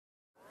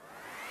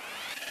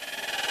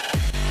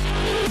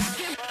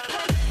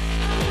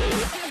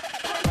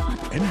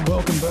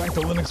back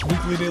to Linux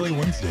Weekly Daily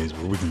Wednesdays,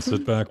 where we can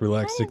sit back,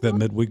 relax, take that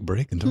midweek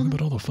break, and talk about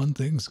all the fun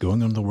things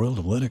going on in the world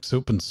of Linux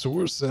open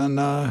source. And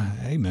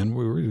hey, man,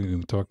 we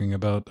were talking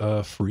about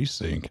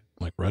FreeSync,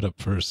 like right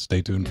up first.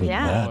 Stay tuned for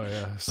that. Oh,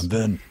 yes. And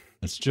then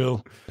let's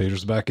chill.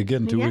 Pedro's back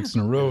again, 2 weeks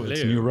in a row.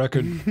 It's a new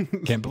record.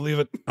 Can't believe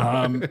it.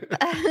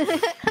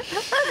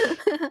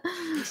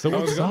 So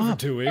what's up?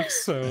 2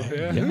 weeks, so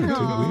yeah.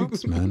 Yeah, 2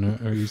 weeks, man.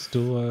 Are you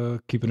still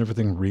keeping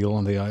everything real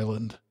on the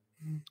island?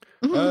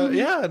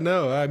 Yeah,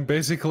 no, I'm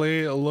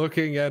basically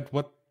looking at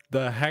what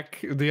the heck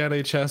the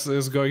NHS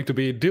is going to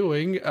be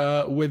doing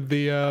with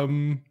the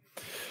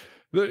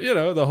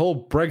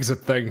whole Brexit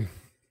thing.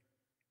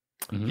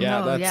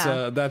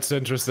 Yeah, that's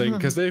interesting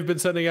because they've been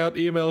sending out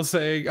emails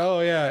saying,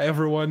 "Oh yeah,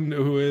 everyone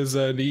who is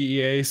an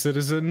EEA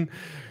citizen,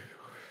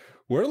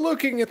 we're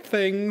looking at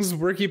things,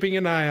 we're keeping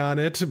an eye on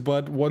it,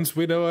 but once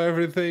we know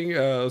everything,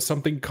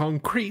 something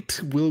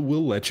concrete, we'll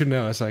let you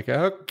know." It's like,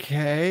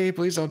 okay,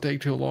 please don't take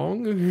too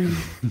long.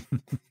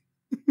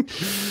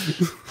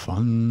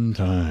 Fun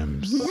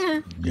times.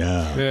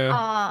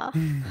 Yeah.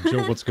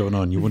 Joe, what's going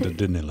on? You went to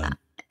Disneyland.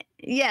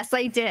 Yes,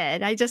 I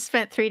did. I just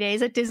spent 3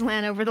 days at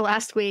Disneyland over the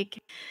last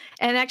week.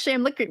 And actually,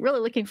 I'm really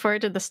looking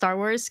forward to the Star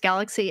Wars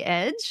Galaxy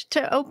Edge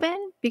to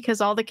open because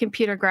all the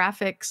computer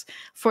graphics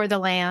for the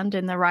land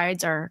and the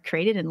rides are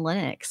created in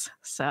Linux.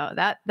 So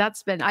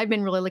I've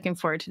been really looking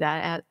forward to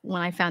that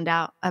when I found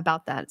out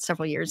about that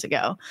several years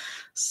ago.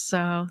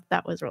 So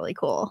that was really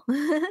cool.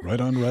 Right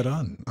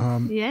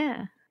on.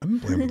 Yeah. I've been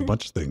playing with a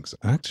bunch of things.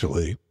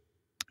 Actually,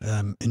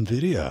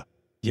 NVIDIA.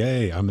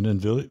 Yay, I'm an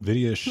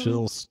NVIDIA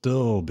shill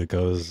still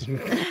because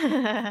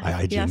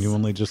I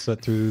genuinely just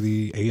sat through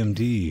the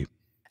AMD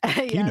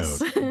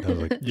keynote. I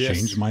was like,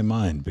 changed my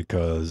mind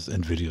because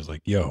NVIDIA's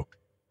like, yo,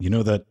 you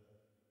know that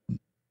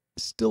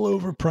still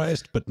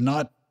overpriced but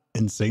not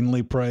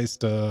insanely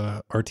priced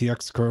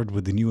RTX card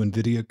with the new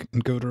NVIDIA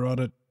encoder on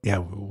it? Yeah,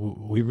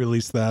 we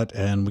released that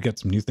and we got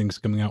some new things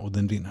coming out with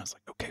NVIDIA. And I was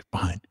like, okay,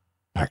 fine.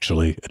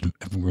 Actually, if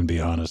I'm going to be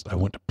honest, I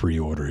went to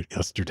pre-order it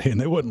yesterday and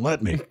they wouldn't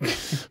let me.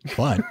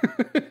 But,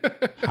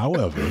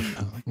 however, I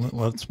was like,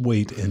 let's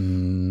wait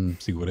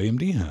and see what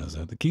AMD has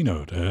at the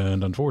keynote.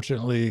 And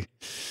unfortunately,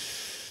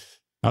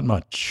 not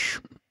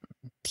much.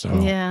 So,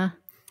 yeah.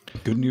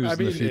 Good news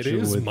in the future. It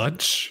is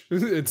much.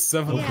 It's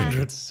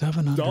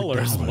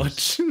 $700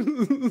 much.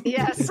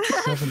 Yes.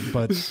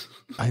 But,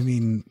 I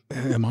mean,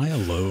 am I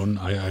alone?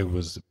 I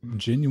was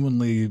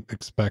genuinely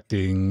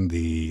expecting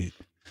the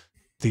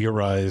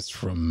theorized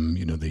from,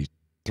 the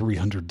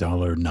 $300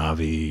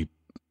 Navi,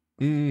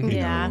 you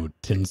know,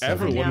 1070.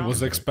 Everyone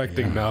was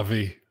expecting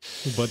Navi,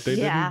 but they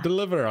didn't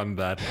deliver on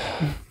that.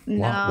 No.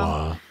 Wah,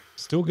 wah.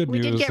 Still good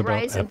news did get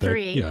about Ryzen Epic,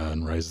 3. yeah,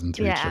 and Ryzen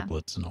 3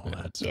 chiplets and all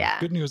that. So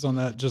good news on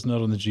that, just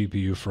not on the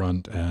GPU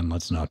front, and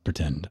let's not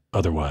pretend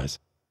otherwise.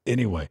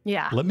 Anyway,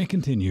 let me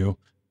continue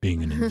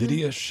being an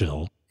NVIDIA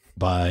shill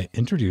by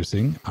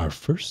introducing our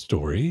first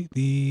story,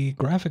 the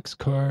graphics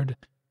card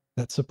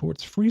that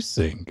supports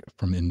FreeSync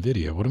from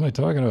NVIDIA. What am I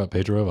talking about,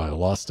 Pedro? I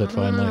lost it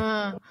finally.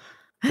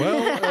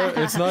 Well,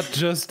 it's not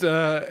just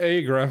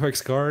a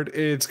graphics card.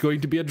 It's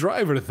going to be a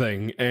driver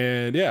thing.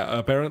 And yeah,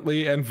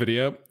 apparently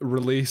NVIDIA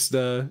released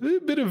a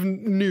bit of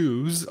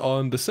news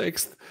on the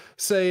 6th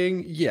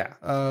saying,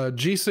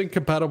 G-Sync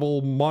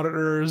compatible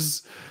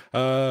monitors.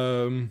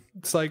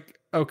 It's like,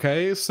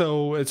 okay,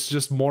 so it's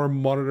just more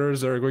monitors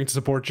that are going to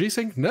support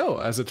G-Sync? No,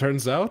 as it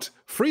turns out,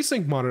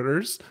 FreeSync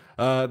monitors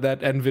that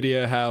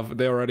NVIDIA have,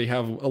 they already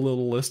have a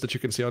little list that you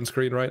can see on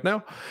screen right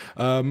now.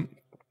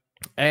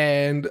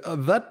 And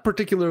that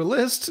particular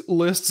list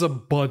lists a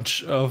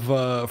bunch of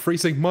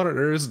FreeSync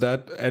monitors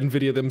that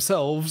NVIDIA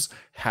themselves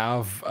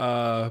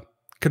have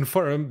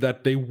confirmed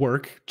that they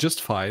work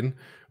just fine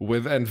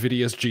with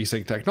NVIDIA's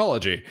G-Sync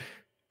technology.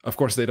 Of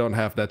course, they don't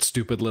have that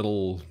stupid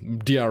little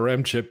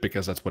DRM chip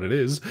because that's what it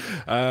is,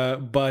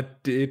 but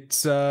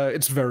it's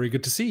very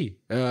good to see.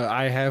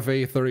 I have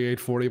a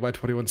 3840 by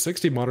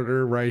 2160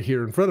 monitor right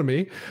here in front of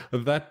me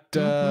that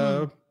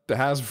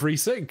has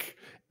FreeSync,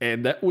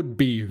 and that would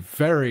be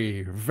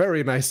very,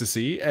 very nice to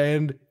see.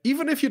 And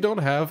even if you don't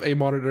have a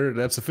monitor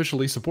that's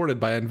officially supported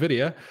by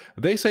NVIDIA,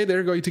 they say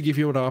they're going to give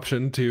you an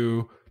option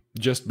to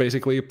just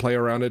basically play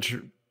around it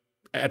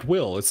at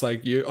will. It's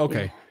like,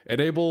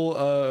 enable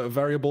a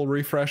variable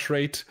refresh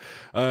rate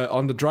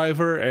on the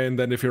driver, and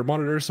then if your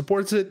monitor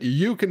supports it,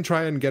 you can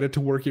try and get it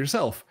to work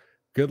yourself.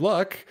 Good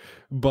luck,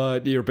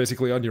 but you're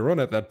basically on your own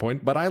at that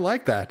point. But I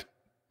like that.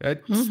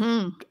 It's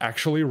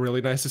actually really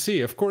nice to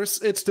see. Of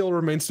course, it still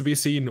remains to be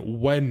seen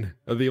when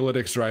the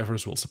Linux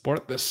drivers will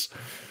support this.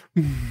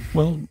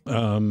 Well,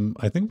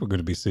 I think we're going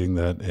to be seeing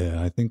that.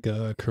 I think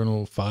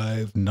kernel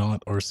 5,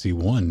 not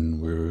RC1,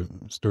 we're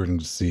starting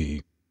to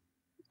see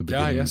the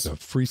beginnings of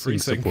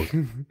FreeSync support.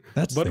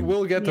 But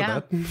we'll get to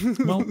that.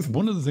 Well,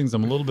 one of the things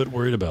I'm a little bit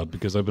worried about,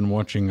 because I've been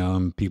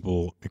watching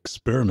people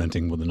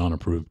experimenting with the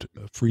non-approved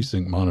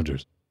FreeSync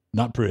monitors.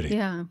 Not pretty.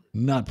 Yeah.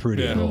 Not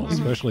pretty at all,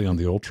 especially on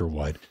the ultra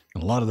wide.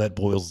 And a lot of that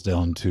boils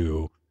down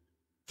to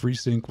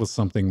FreeSync was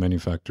something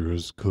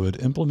manufacturers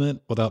could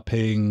implement without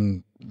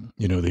paying,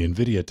 the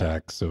NVIDIA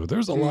tax. So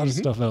there's a lot of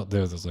stuff out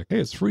there that's like, hey,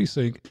 it's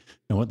FreeSync.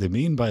 And what they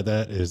mean by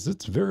that is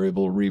it's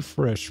variable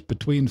refresh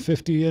between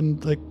 50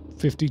 and like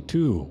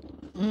 52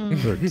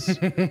 hertz.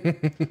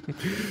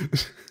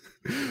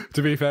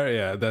 To be fair,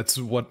 yeah, that's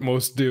what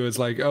most do. It's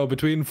like,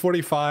 between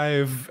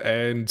 45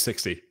 and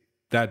 60.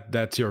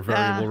 That's your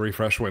variable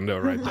refresh window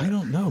right there. I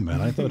don't know, man.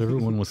 I thought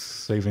everyone was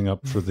saving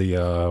up for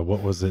the,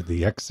 what was it?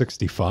 The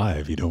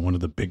X65, one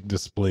of the big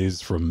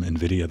displays from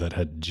NVIDIA that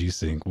had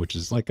G-Sync, which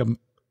is like a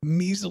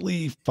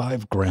measly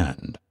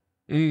 $5,000.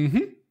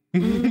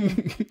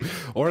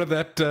 Or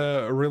that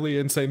really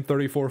insane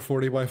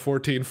 3440 by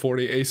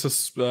 1440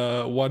 Asus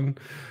one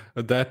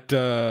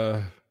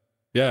that...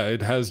 yeah,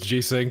 it has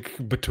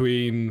G-Sync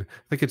between, I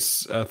think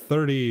it's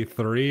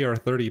 33 or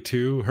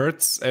 32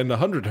 hertz and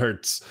 100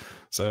 hertz.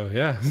 So,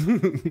 yeah.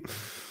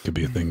 Could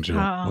be a thing, Jill.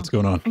 What's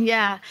going on?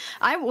 Yeah.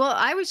 I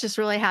was just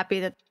really happy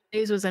that the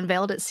news was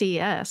unveiled at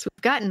CES.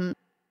 We've gotten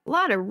a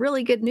lot of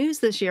really good news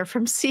this year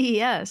from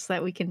CES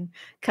that we can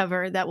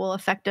cover that will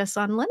affect us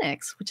on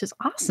Linux, which is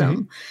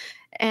awesome.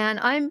 And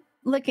I'm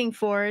looking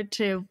forward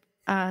to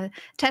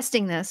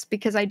testing this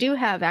because I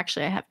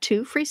have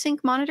two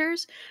FreeSync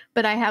monitors,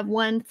 but I have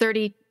one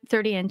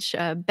 30-inch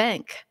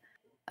bank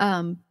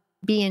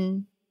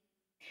BENQ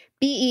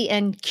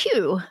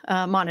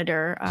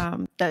monitor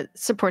that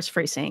supports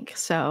FreeSync.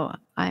 So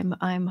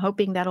I'm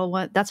hoping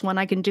that's one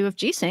I can do with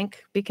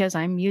G-Sync because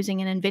I'm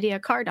using an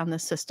NVIDIA card on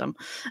this system.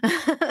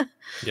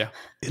 Yeah,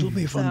 it'll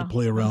be fun to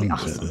play around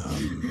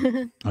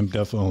with. I'm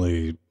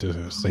definitely,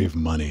 to save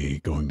money,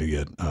 going to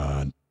get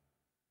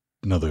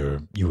another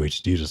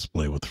UHD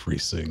display with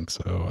FreeSync,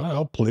 so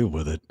I'll play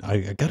with it. I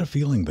got a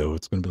feeling though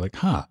it's going to be like,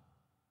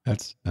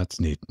 that's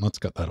neat. Let's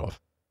cut that off.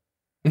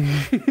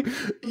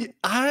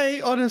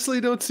 I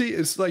honestly don't see.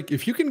 It's like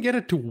if you can get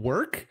it to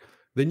work,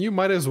 then you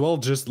might as well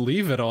just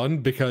leave it on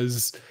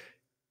because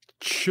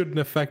it shouldn't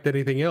affect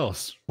anything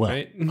else. Well,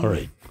 right? All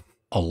right.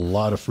 A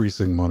lot of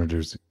FreeSync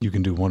monitors, you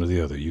can do one or the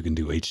other. You can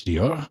do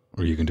HDR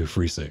or you can do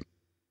FreeSync.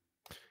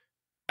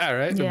 All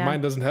right, yeah.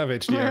 Mine doesn't have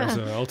HDR,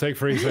 so I'll take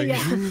FreeSync.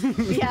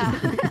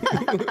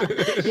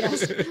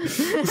 Yes.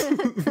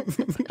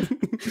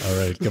 All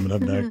right, coming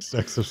up next,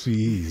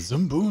 XFCE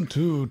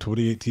Ubuntu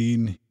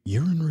 2018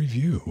 year in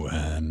review,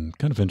 and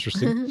kind of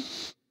interesting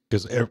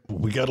because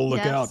we got to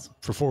look out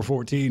for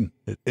 414.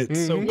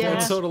 It's so close.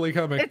 It's totally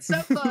coming. It's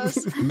so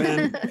close,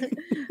 man.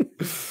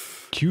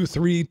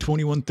 Q3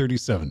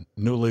 2137,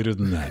 no later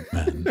than that,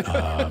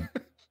 man.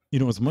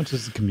 As much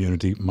as the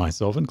community,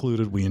 myself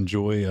included, we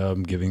enjoy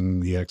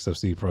giving the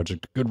XFCE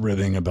project a good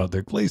ribbing about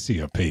their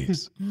Glacier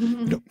pace.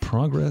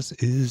 Progress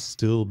is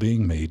still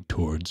being made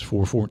towards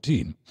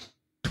 414.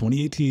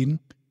 2018,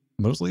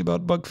 mostly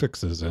about bug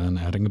fixes and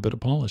adding a bit of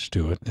polish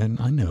to it.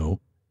 And I know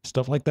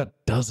stuff like that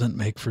doesn't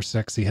make for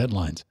sexy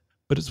headlines,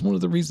 but it's one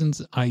of the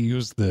reasons I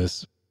use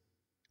this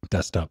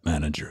desktop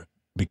manager,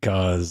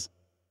 because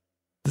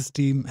this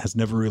team has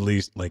never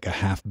released like a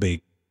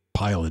half-baked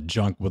pile of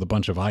junk with a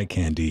bunch of eye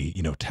candy,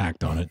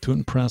 tacked on it to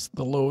impress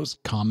the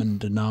lowest common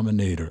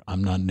denominator.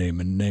 I'm not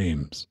naming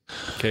names.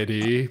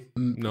 KDE?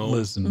 No.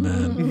 Listen,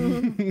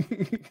 man.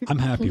 I'm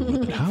happy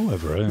with it.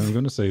 However, I'm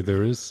going to say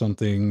there is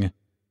something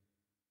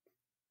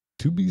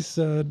to be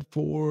said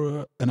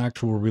for an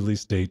actual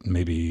release date,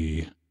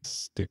 maybe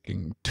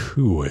sticking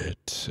to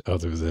it,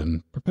 other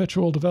than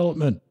perpetual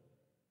development.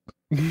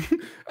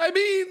 I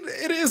mean,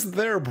 it is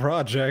their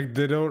project.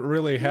 They don't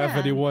really have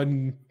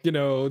anyone,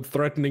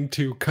 threatening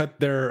to cut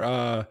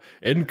their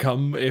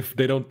income if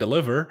they don't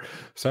deliver.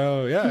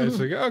 So yeah, it's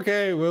like,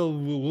 okay,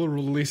 we'll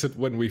release it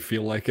when we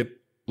feel like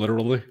it,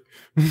 literally.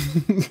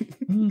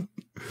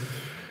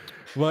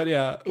 But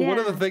yeah, one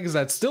of the things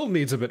that still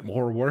needs a bit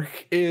more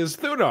work is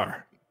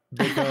Thunar.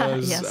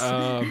 Because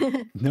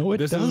no, it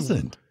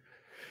doesn't.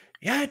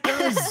 Yeah, it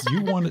does.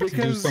 You want it to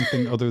do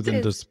something other than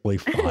display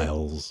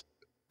files.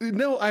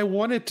 No, I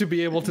want it to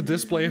be able to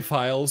display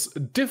files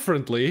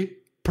differently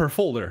per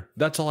folder.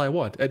 That's all I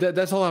want.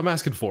 That's all I'm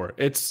asking for.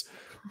 It's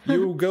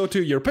you go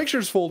to your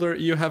pictures folder,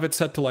 you have it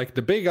set to like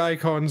the big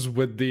icons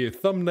with the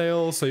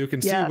thumbnail so you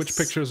can see which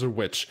pictures are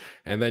which.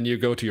 And then you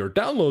go to your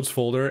downloads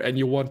folder and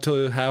you want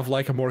to have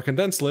like a more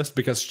condensed list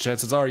because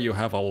chances are you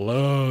have a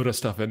load of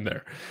stuff in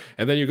there.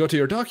 And then you go to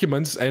your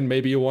documents and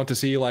maybe you want to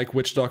see like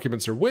which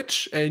documents are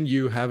which and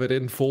you have it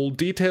in full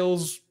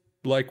details,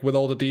 like with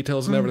all the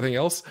details and everything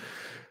else.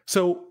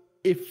 So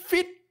if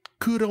it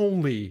could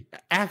only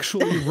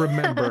actually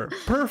remember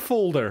per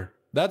folder,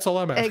 that's all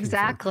I'm asking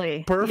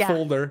exactly for. Per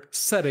folder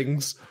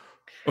settings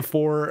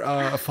for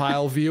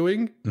file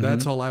viewing.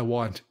 That's all I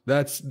want.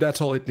 That's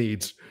all it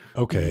needs.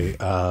 Okay.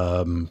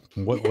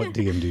 What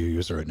DM do you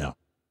use right now?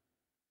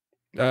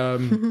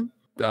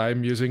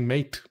 I'm using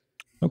Mate.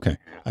 Okay.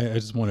 I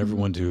just want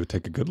everyone to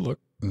take a good look.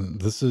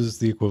 This is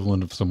the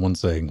equivalent of someone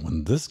saying,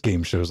 when this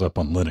game shows up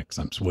on Linux,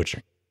 I'm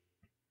switching.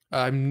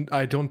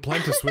 I don't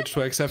plan to switch to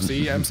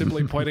XFCE. I'm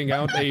simply pointing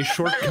out a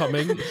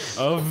shortcoming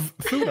of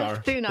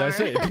Thunar. That's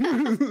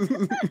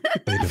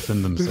it. They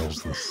defend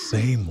themselves the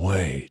same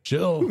way.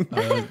 Jill,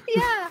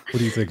 Yeah. what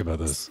do you think about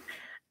this?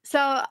 So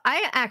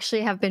I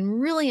actually have been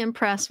really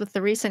impressed with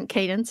the recent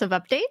cadence of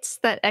updates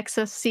that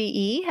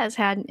XFCE has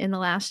had in the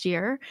last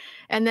year,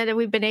 and that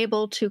we've been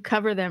able to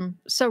cover them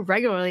so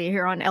regularly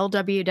here on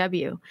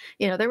LWDW.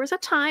 You know, there was a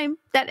time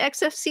that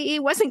XFCE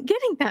wasn't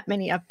getting that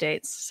many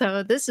updates,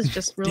 so this has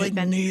just really Didn't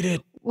been need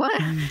it.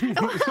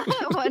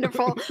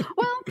 wonderful.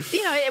 Well,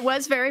 you know, it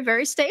was very,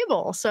 very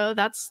stable, so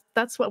that's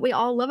what we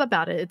all love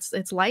about it.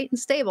 It's light and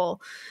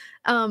stable.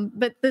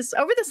 But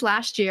over this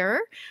last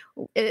year,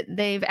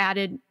 they've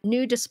added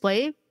new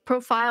display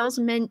profiles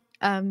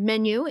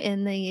menu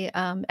in the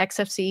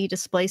XFCE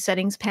display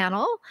settings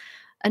panel.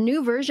 A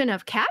new version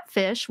of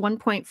Catfish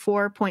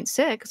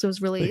 1.4.6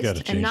 was released. You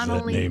gotta change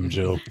that name,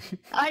 Jill.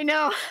 I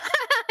know.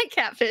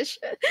 Catfish.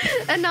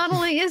 And not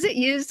only is it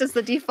used as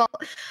the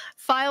default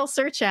file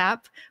search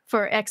app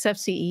for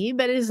XFCE,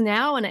 but it is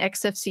now an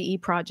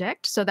XFCE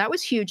project. So that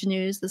was huge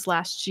news this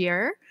last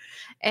year.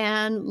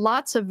 And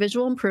lots of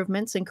visual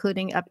improvements,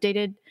 including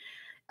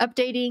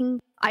updating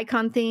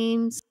icon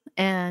themes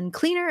and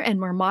cleaner and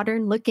more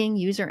modern looking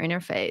user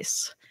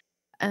interface.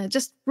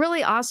 Just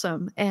really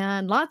awesome,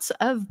 and lots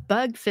of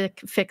bug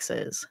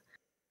fixes.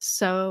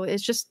 So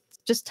it's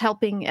just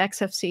helping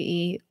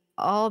XFCE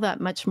all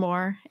that much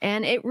more,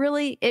 and it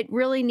really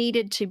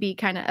needed to be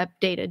kind of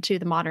updated to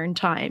the modern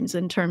times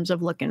in terms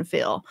of look and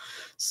feel.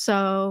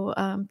 So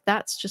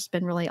that's just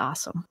been really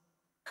awesome.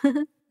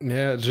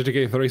 Yeah,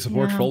 GTK3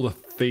 supports for all the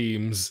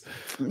themes.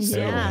 So,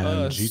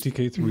 and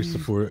GTK3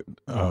 support,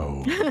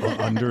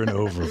 under and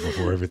over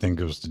before everything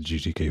goes to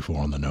GTK4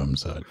 on the GNOME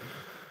side.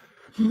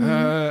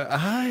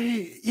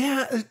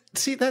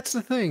 See, that's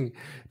the thing.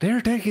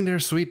 They're taking their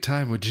sweet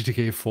time with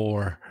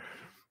GTK4.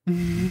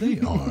 They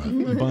are,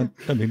 but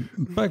I mean,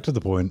 back to the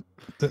point,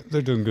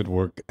 they're doing good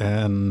work,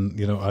 and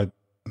you know,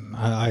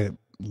 I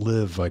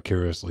live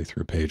vicariously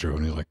through Pedro,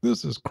 and he's like,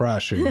 "This is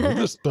crashing, or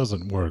this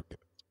doesn't work."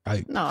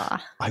 I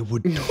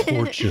would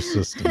torch a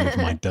system if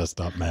my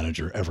desktop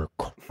manager ever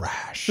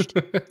crashed.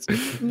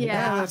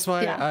 Yeah, that's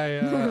why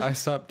I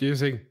stopped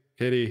using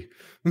Kitty.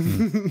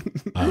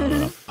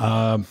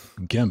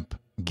 GIMP.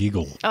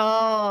 GEGL.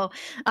 Oh,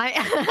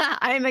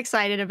 I'm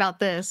excited about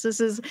this. This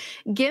is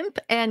GIMP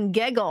and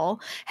GEGL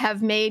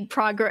have made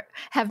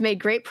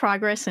great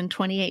progress in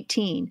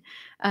 2018.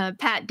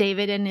 Pat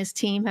David and his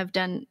team have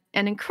done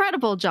an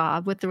incredible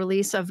job with the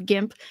release of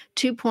GIMP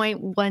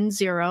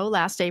 2.10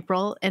 last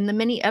April and the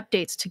many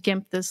updates to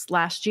GIMP this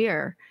last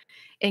year,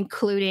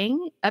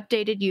 including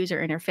updated user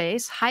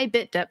interface, high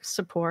bit depth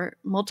support,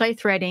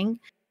 multi-threading,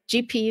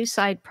 GPU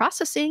side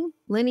processing,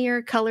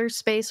 linear color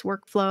space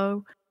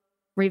workflow,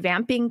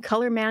 revamping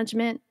color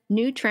management,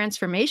 new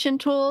transformation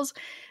tools,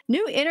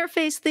 new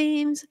interface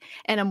themes,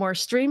 and a more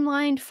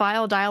streamlined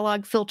file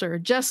dialog filter,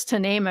 just to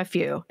name a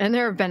few. And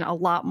there have been a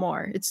lot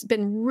more. It's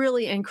been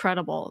really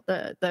incredible,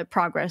 the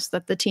progress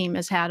that the team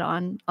has had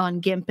on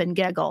GIMP and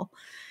GEGL.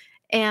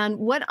 And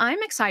what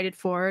I'm excited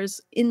for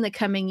is in the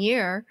coming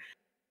year,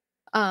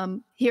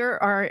 here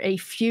are a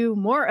few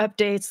more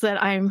updates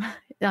that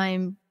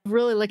I'm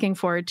really looking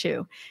forward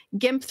to.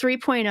 GIMP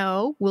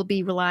 3.0 will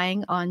be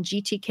relying on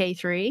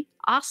GTK3.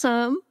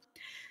 Awesome.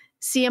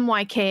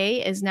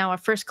 CMYK is now a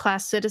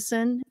first-class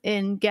citizen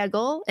in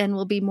GEGL and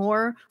will be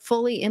more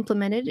fully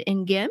implemented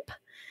in GIMP.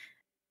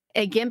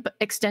 A GIMP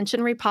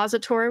extension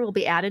repository will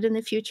be added in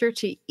the future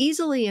to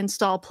easily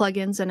install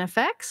plugins and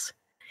effects.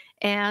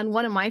 And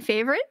one of my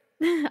favorite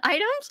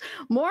items,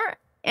 more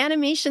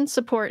animation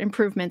support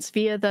improvements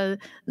via the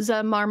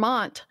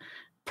Marmont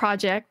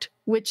project,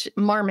 which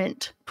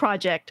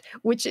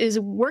is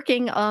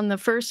working on the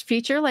first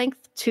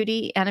feature-length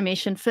 2D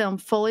animation film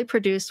fully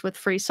produced with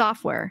free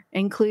software,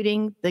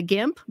 including the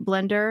GIMP,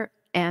 Blender,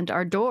 and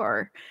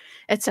Ardor,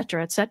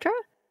 etc., etc.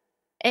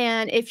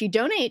 And if you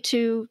donate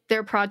to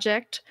their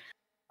project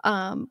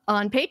on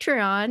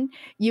Patreon,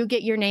 you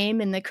get your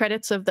name in the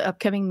credits of the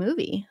upcoming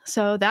movie.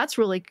 So that's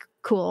really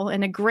cool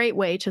and a great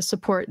way to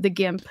support the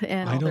GIMP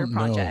and all their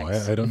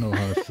projects. I don't know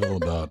how I feel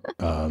about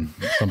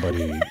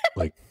somebody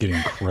like getting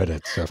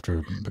credits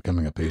after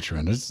becoming a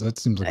patron. That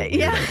seems like a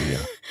weird idea.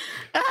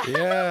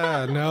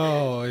 Yeah,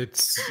 no,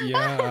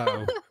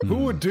 who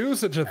would do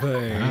such a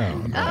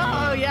thing?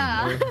 Oh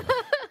yeah.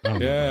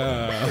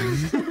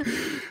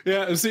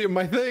 Yeah. See,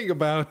 my thing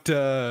about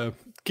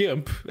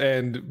GIMP,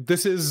 and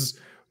this is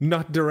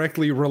not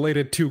directly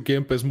related to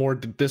GIMP, as more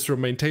distro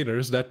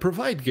maintainers that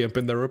provide GIMP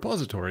in their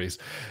repositories.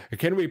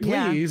 Can we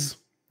please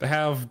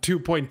have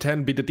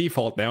 2.10 be the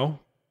default now?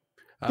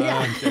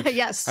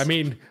 Yes. I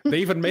mean, they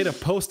even made a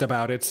post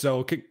about it,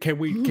 so can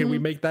we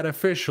make that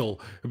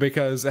official?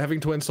 Because having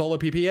to install a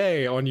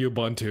PPA on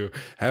Ubuntu,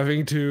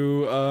 having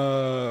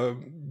to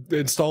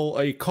install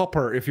a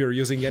copper if you're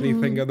using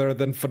anything other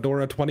than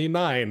Fedora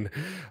 29,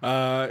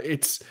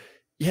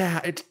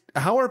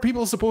 how are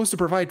people supposed to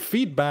provide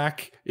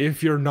feedback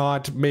if you're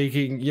not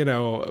making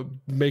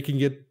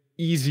it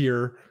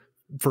easier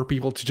for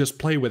people to just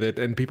play with it,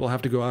 and people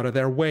have to go out of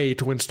their way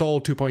to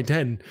install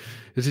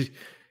 2.10.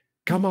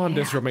 Come on,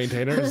 distro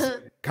maintainers.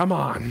 Come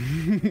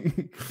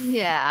on.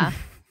 Yeah.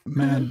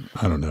 Man,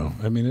 I don't know.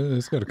 I mean,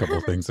 it's got a couple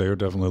of things. They are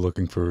definitely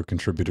looking for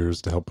contributors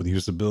to help with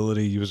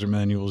usability, user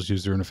manuals,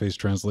 user interface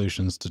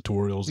translations,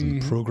 tutorials, and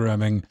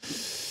programming.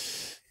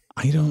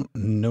 I don't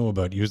know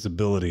about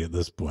usability at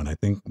this point. I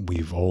think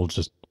we've all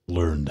just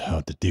learned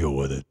how to deal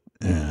with it.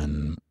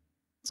 And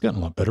it's gotten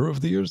a lot better over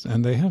the years.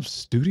 And they have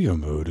studio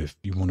mode if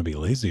you want to be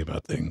lazy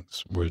about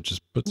things, where it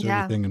just puts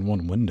everything in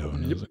one window.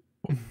 And it's like,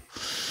 whoa.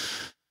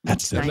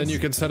 That's and nice. then you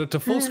can set it to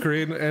full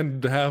screen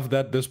and have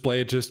that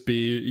display just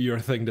be your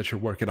thing that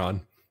you're working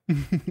on.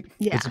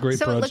 Yeah, it's a great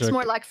so project. It looks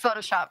more like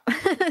Photoshop.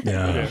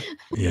 Yeah.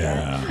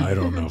 I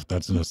don't know if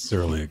that's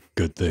necessarily a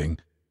good thing.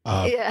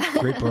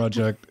 Great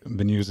project.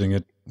 Been using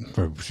it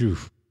for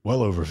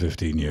well over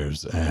 15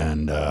 years,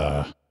 and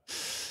good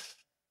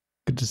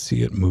to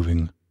see it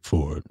moving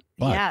forward.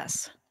 But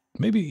yes,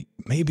 maybe,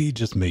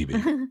 just maybe,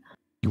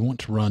 you want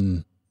to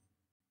run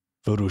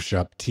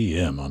Photoshop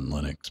TM on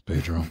Linux,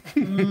 Pedro.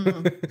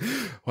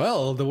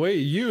 Well, the way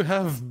you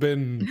have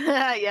been,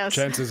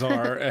 chances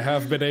are,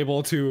 have been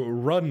able to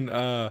run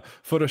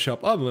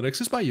Photoshop on Linux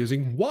is by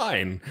using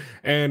Wine.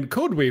 And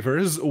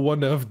Codeweavers,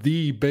 one of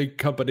the big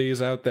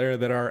companies out there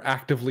that are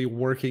actively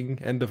working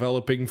and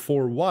developing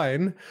for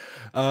Wine,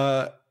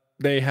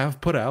 they have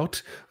put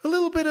out a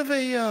little bit of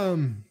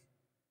a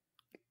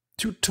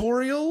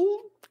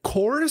tutorial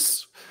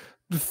course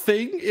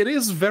thing. It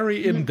is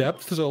very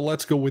in-depth, so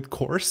let's go with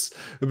course,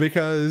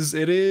 because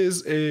it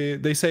is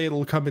they say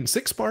it'll come in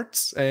 6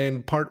 parts,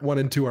 and part 1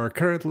 and 2 are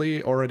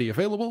currently already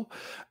available,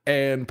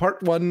 and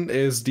part 1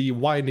 is the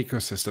Wine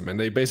ecosystem, and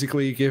they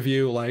basically give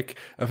you like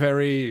a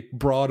very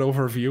broad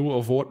overview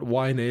of what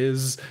Wine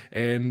is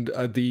and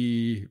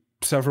the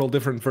several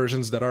different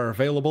versions that are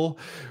available,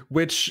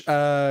 which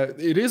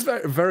it is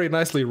very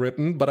nicely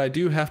written, but I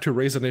do have to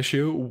raise an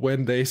issue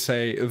when they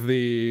say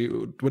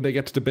when they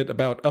get to the bit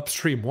about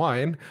upstream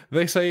Wine,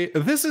 they say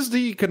this is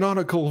the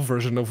canonical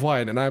version of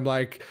Wine, and I'm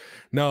like,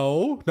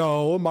 no,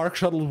 Mark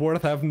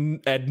Shuttleworth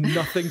had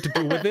nothing to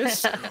do with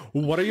this.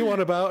 What are you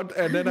on about?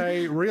 And then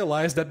I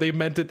realized that they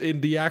meant it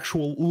in the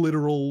actual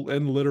literal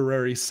and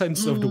literary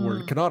sense of the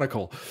word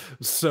canonical.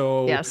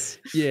 So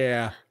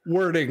yeah,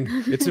 wording,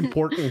 it's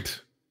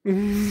important.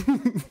 Yeah,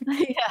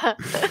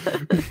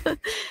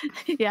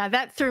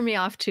 that threw me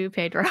off too,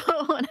 Pedro,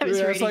 when I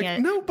was reading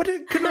it. No, but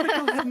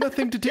canonical had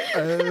nothing to do.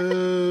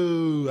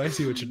 Oh, I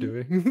see what you're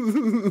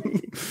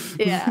doing.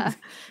 Yeah.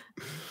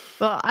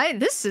 Well,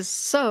 this is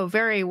so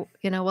very,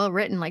 well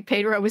written, like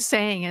Pedro was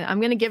saying. And I'm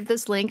going to give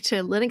this link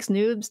to Linux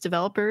noobs,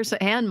 developers,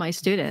 and my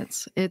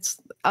students.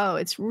 It's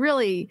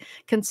really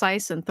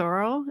concise and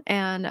thorough.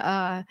 And,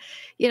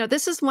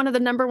 this is one of the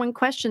 #1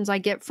 questions I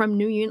get from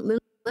new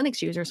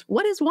Linux users.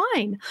 What is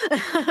Wine?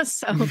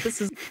 So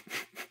this is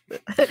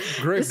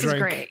great. This is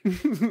great.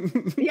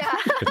 Yeah,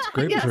 it's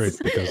great drink,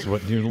 because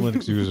what new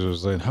Linux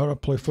users are saying, how do I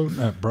play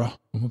Fortnite, bro?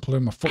 I'm gonna play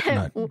my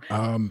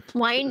Fortnite.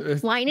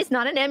 Wine is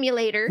not an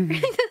emulator.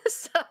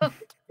 So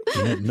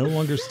and it no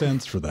longer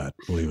stands for that,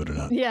 believe it or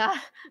not. Yeah,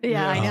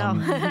 I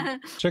know.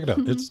 Check it out.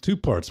 It's 2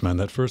 parts, man.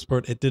 That first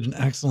part, it did an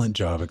excellent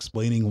job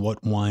explaining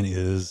what wine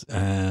is,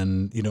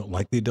 and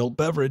like the adult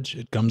beverage,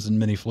 it comes in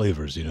many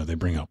flavors. They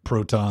bring out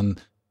Proton.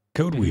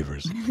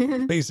 Codeweavers,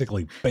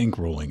 basically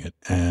bankrolling it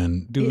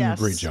and doing a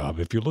great job.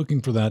 If you're looking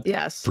for that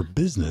for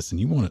business and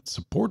you want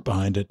support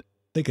behind it,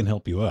 they can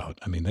help you out.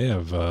 I mean, they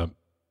have been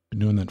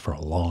doing that for a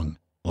long,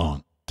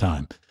 long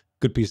time.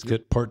 Good piece of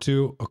kit. Part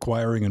 2,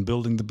 acquiring and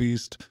building the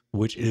beast,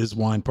 which is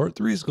Wine. Part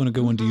 3 is going to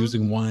go into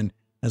using Wine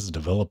as a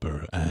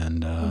developer,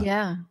 and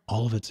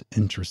all of it's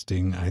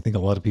interesting. I think a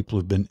lot of people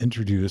have been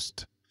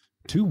introduced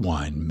to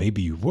Wine.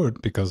 Maybe you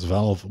weren't, because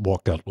Valve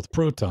walked out with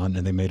Proton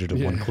and they made it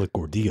a one-click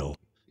ordeal.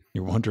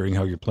 You're wondering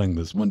how you're playing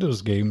this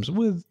Windows games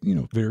with,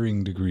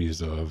 varying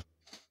degrees of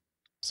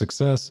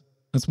success.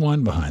 That's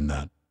Wine behind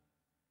that.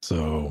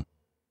 So,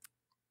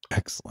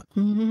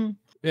 excellent.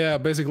 Yeah,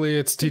 basically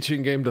it's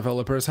teaching game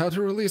developers how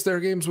to release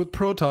their games with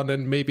Proton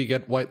and maybe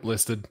get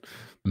whitelisted.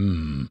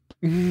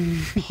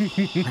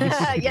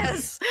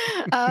 Yes.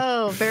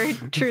 Oh, very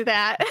true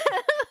that.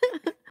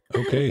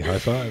 Okay, high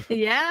five.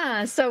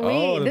 Yeah,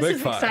 so this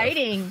is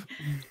exciting.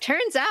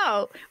 Turns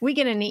out we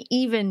get an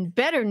even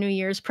better New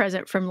Year's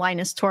present from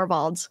Linus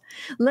Torvalds.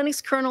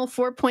 Linux kernel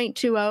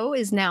 4.20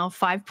 is now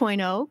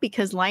 5.0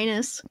 because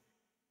Linus,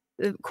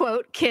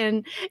 quote,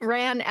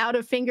 ran out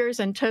of fingers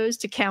and toes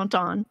to count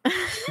on.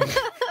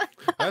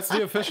 That's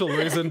the official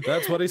reason.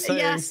 That's what he's saying.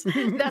 Yes,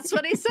 that's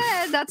what he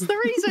said. That's the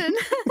reason.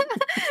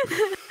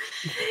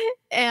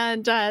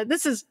 And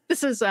this is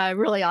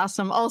really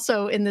awesome.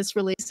 Also, in this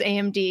release,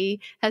 AMD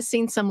has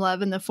seen some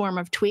love in the form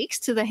of tweaks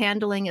to the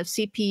handling of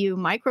CPU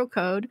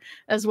microcode,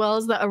 as well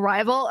as the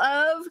arrival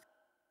of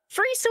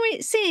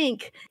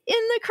FreeSync in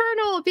the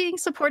kernel, being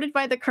supported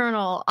by the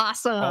kernel.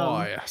 Awesome.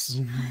 Oh,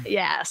 yes.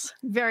 Yes,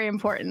 very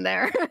important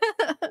there.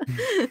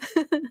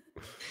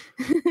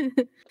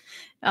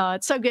 Oh,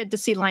 it's so good to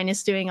see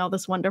Linus doing all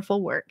this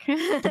wonderful work.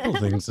 A couple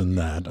things in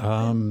that.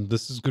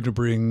 This is going to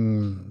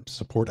bring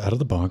support out of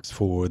the box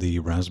for the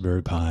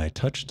Raspberry Pi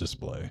touch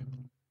display.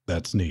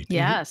 That's neat.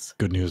 Yes.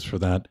 Good news for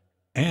that.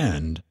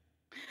 And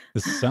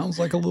this sounds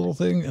like a little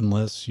thing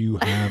unless you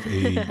have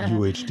a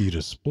UHD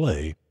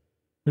display.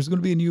 There's going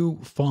to be a new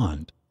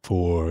font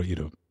for,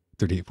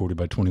 3840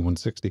 by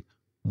 2160.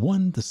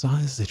 One the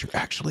size that you're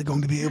actually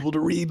going to be able to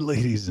read,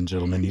 ladies and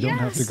gentlemen. You don't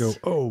have to go,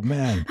 oh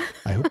man,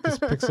 I hope this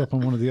picks up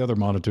on one of the other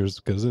monitors,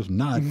 because if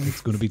not,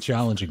 it's going to be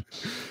challenging.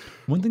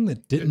 One thing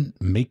that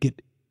didn't make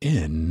it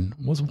in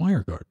was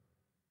WireGuard.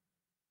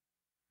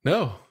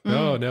 No.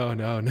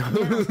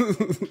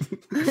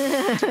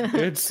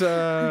 It's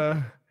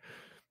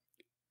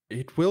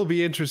it will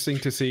be interesting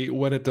to see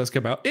when it does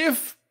come out,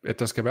 if it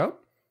does come out.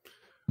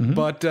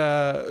 But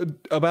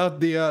about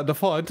the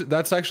font,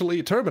 that's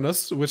actually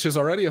Terminus, which is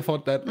already a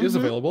font that is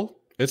available.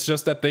 It's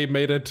just that they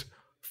made it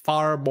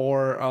far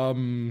more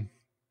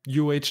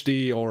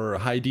UHD or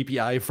high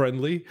DPI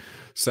friendly.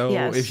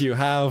 So if you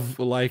have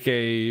like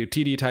a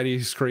teeny tiny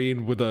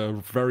screen with a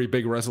very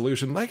big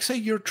resolution, like say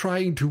you're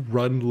trying to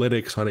run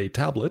Linux on a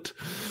tablet,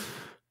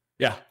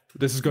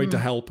 this is going to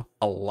help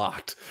a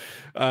lot.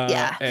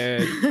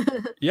 And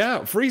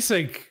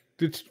FreeSync.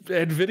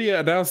 NVIDIA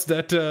announced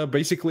that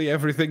basically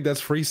everything that's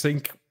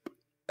FreeSync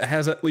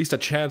has at least a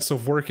chance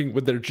of working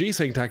with their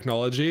G-Sync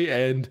technology.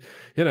 And,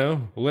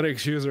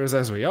 Linux users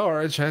as we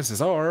are,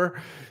 chances are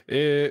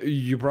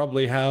you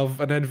probably have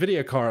an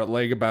NVIDIA card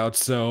laying about.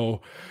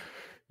 So,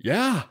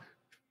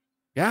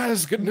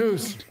 it's good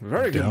news.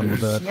 Very good Down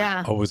news. with that.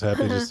 Yeah. Always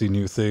happy to see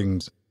new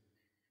things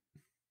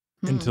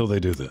until they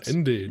do this.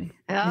 Indeed.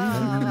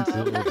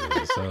 Until they do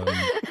this.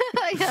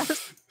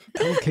 Yes.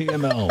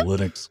 LKML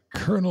Linux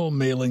kernel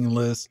mailing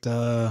list.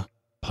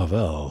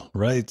 Pavel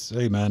writes,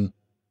 hey man,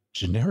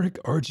 generic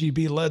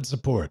RGB LED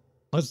support.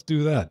 Let's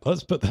do that.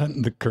 Let's put that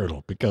in the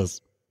kernel, because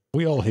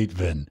we all hate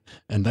Vin,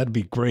 and that'd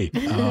be great.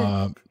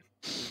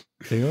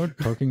 They are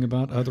talking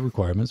about the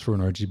requirements for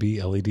an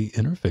RGB LED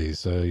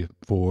interface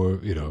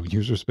for,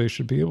 user space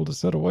should be able to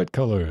set a white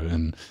color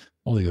and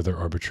all the other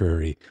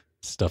arbitrary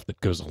stuff that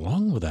goes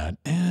along with that.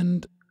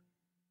 And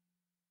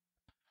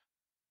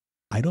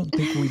I don't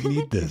think we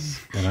need this.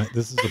 And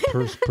this is a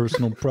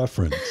personal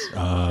preference.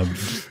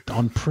 Just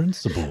on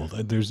principle,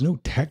 there's no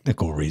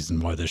technical reason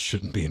why this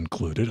shouldn't be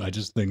included. I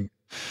just think,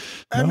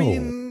 I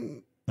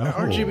mean,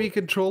 RGB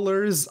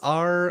controllers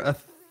are a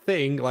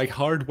thing. Like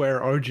hardware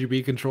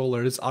RGB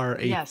controllers are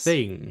a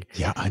thing.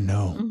 Yeah, I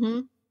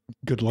know.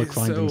 Good luck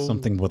finding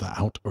something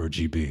without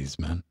RGBs,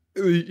 man.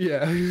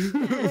 Yeah.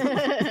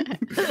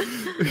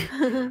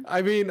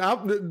 I mean,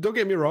 don't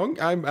get me wrong,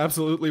 I'm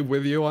absolutely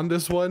with you on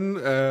this one.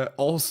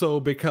 Also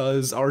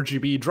because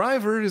RGB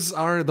drivers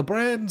are the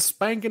brand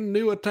spanking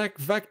new attack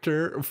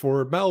vector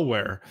for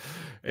malware.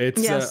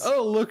 It's,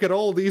 look at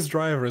all these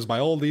drivers by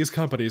all these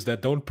companies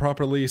that don't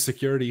properly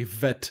security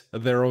vet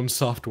their own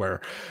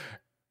software.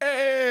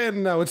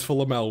 And now it's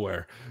full of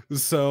malware.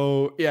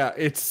 So, yeah,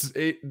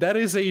 that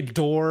is a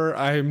door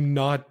I'm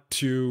not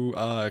too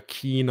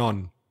keen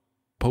on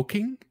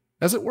poking,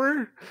 as it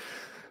were.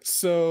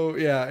 So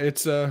yeah,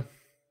 it's I'll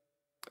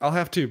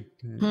have to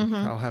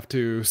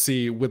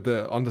see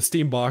on the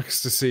Steam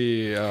box to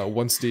see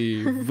once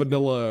the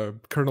vanilla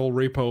kernel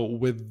repo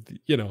with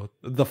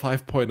the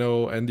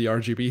 5.0 and the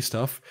RGB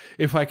stuff,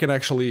 if I can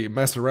actually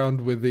mess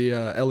around with the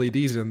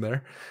LEDs in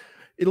there.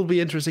 It'll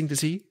be interesting to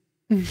see.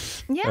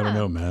 Yeah. I don't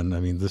know, man. I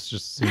mean, this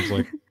just seems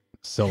like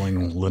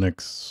selling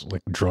Linux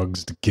like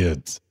drugs to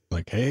kids.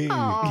 Like, hey,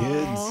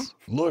 kids,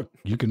 look,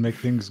 you can make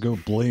things go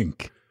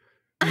blink.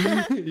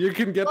 You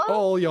can get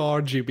all your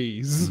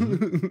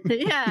RGBs.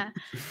 Yeah.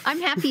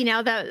 I'm happy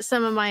now that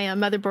some of my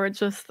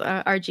motherboards with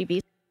RGB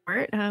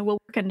support will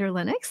work under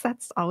Linux.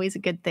 That's always a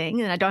good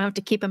thing. And I don't have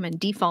to keep them in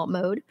default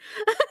mode.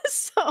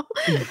 So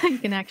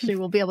I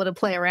will be able to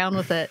play around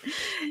with it.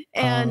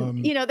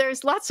 And,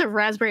 there's lots of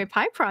Raspberry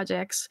Pi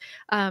projects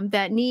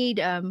that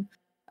need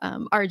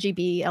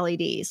RGB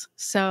LEDs.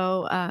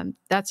 So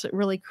that's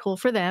really cool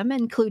for them,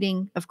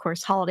 including, of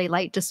course, holiday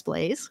light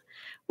displays,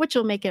 which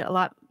will make it a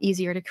lot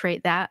easier to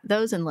create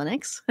those in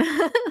Linux.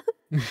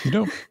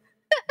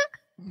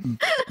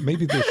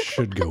 Maybe this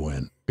should go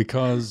in,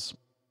 because,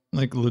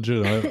 like,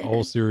 legit,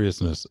 all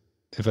seriousness,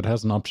 if it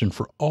has an option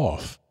for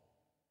off.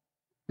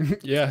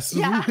 Yes.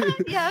 Yeah,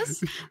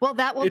 yes. Well,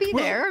 that will be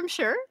there, I'm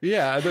sure.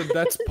 Yeah,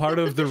 that's part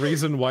of the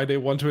reason why they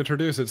want to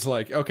introduce it. It's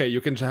like, okay,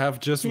 you can have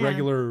just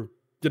regular,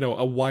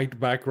 a white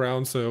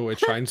background so it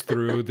shines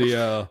through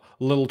the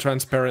little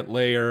transparent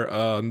layer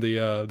on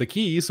the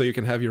key, so you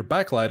can have your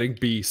backlighting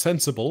be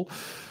sensible.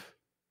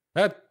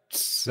 That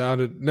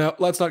sounded... No,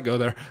 let's not go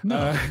there. No,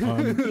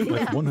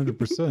 like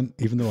 100%,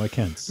 even though I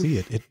can't see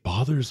it, it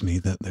bothers me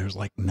that there's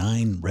like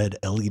 9 red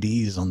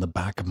LEDs on the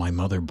back of my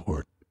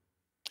motherboard.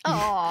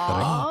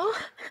 Aww.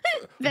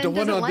 Ben the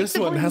one doesn't on like this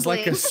the one bling has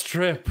like a bling.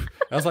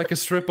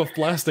 strip, of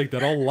plastic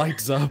that all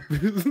lights up.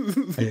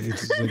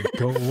 It's like,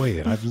 go away.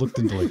 And I've looked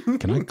into like,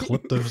 can I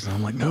clip those? And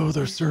I'm like, no,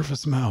 they're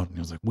surface mount. And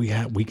he was like,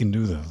 we can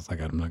do this. It's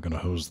like, I'm not going to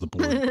hose the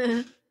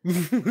board.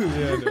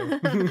 Yeah, no.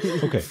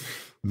 Okay,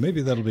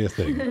 maybe that'll be a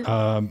thing.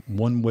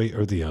 One way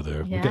or the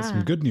other. We got some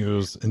Yeah. good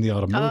news in the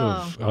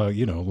automotive.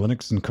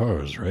 Linux and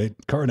cars, right?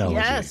 Car analogy.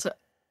 Yes.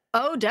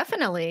 Oh,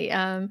 definitely.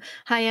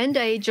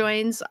 Hyundai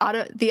joins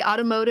the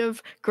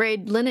automotive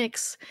grade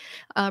Linux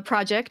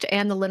project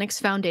and the Linux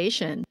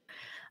Foundation.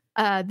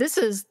 This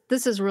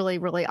is really,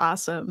 really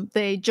awesome.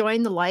 They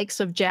join the likes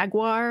of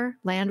Jaguar,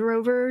 Land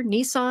Rover,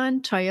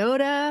 Nissan,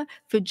 Toyota,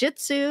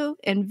 Fujitsu,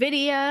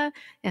 NVIDIA,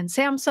 and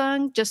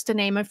Samsung, just to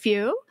name a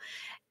few.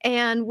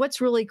 And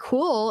what's really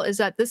cool is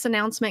that this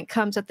announcement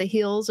comes at the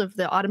heels of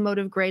the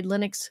Automotive Grade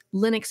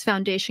Linux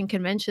Foundation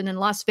Convention in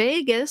Las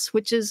Vegas,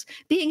 which is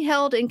being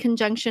held in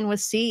conjunction with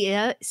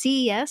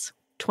CES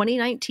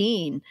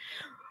 2019.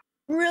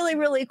 Really,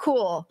 really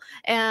cool.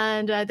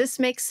 And this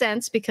makes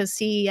sense because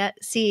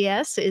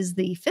CES is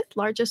the 5th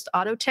largest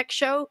auto tech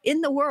show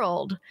in the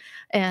world.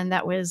 And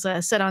that was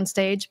set on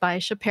stage by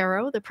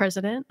Shapiro, the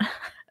president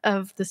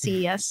of the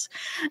CES.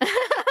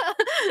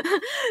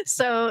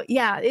 So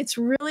yeah, it's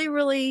really,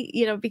 really,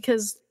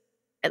 because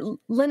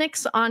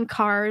Linux on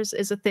cars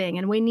is a thing,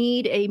 and we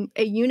need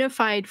a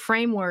unified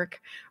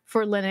framework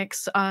for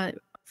Linux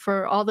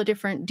for all the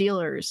different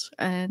dealers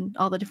and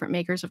all the different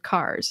makers of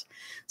cars.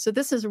 So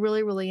this is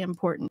really, really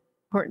important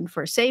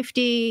for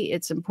safety.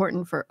 It's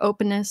important for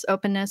openness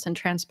and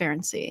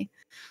transparency.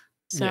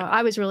 So Yeah.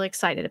 I was really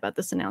excited about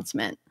this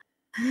announcement.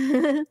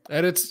 And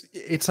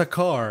it's a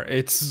car.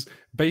 It's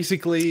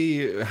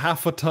basically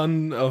half a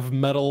ton of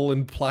metal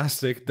and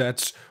plastic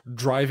that's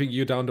driving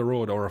you down the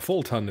road, or a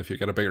full ton if you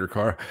get a bigger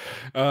car.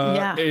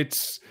 Yeah.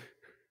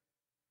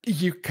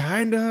 You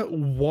kind of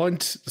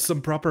want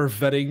some proper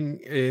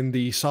vetting in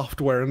the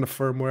software and the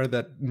firmware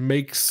that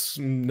makes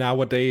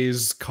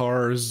nowadays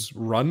cars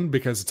run,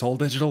 because it's all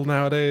digital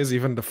nowadays.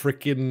 Even the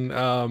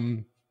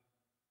freaking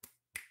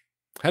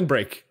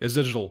handbrake is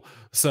digital.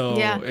 So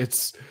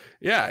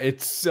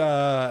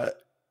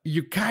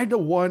you kind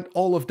of want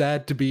all of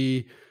that to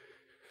be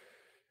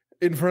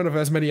in front of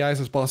as many eyes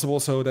as possible,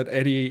 so that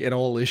any and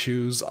all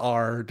issues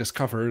are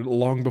discovered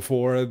long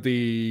before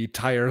the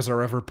tires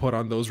are ever put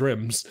on those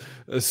rims.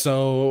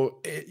 So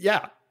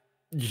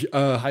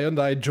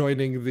Hyundai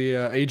joining the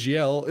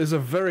AGL is a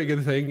very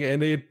good thing,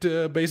 and it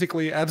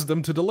basically adds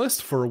them to the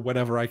list for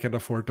whenever I can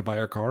afford to buy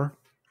a car.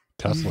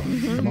 Tesla,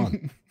 come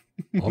on.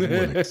 All the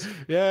Linux.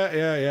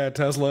 Yeah.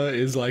 Tesla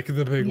is like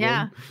the big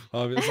one,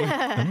 obviously.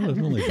 I know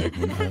the only big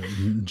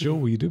one. Joe,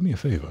 will you do me a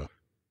favor?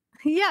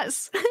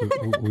 Yes.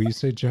 Will you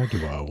say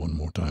Jaguar one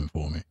more time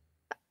for me?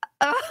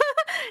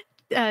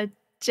 I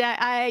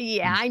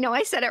know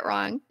I said it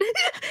wrong.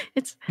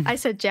 I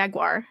said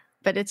Jaguar,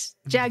 but it's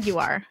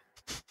Jaguar.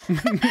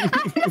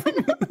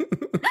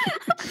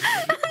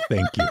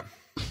 Thank you.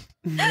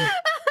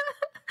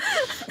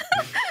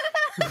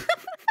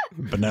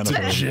 Banana boat.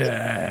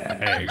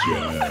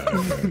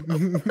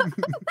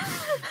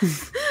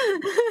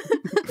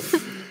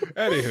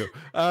 Anywho,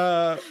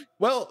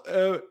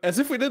 as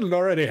if we didn't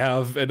already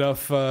have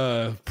enough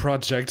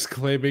projects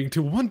claiming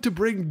to want to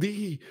bring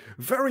the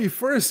very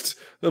first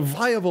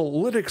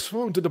viable Linux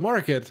phone to the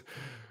market,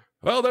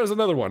 well, there's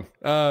another one.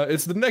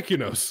 It's the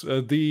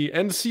Necunos. The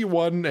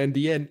NC1 and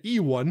the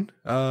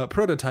NE1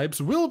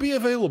 prototypes will be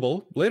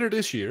available later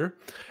this year,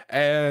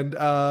 and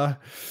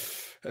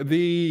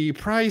the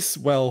price,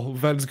 well,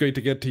 Van's going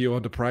to get to you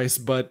on the price,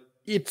 but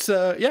it's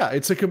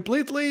a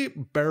completely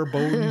bare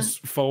bones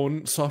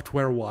phone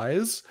software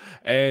wise,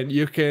 and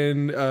you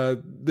can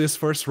this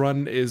first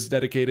run is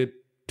dedicated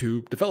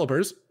to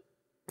developers.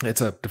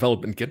 It's a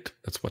development kit,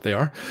 that's what they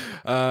are,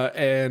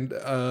 and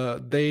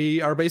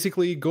they are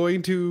basically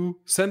going to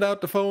send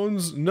out the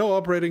phones, no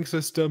operating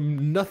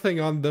system, nothing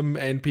on them,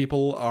 and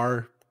people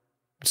are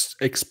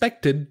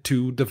expected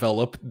to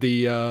develop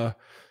the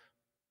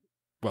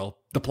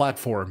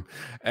platform.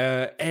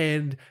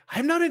 And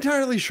I'm not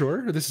entirely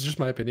sure, this is just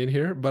my opinion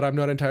here, but I'm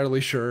not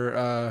entirely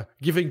sure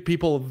giving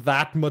people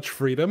that much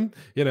freedom,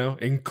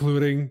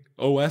 including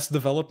OS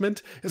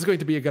development, is going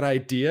to be a good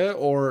idea,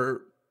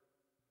 or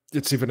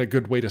it's even a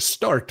good way to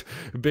start,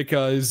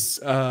 because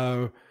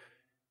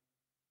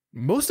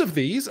most of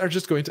these are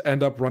just going to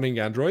end up running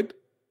Android,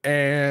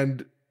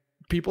 and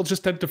people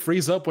just tend to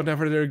freeze up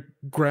whenever they're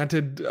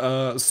granted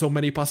so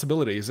many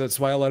possibilities.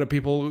 That's why a lot of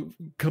people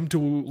come to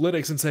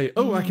Linux and say,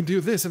 oh, I can do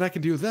this, and I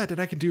can do that,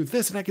 and I can do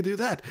this, and I can do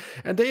that.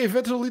 And they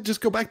eventually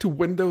just go back to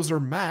Windows or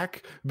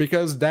Mac,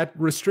 because that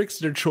restricts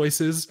their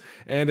choices,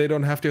 and they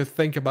don't have to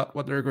think about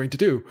what they're going to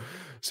do.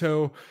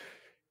 So,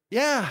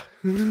 yeah.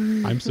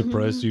 I'm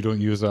surprised you don't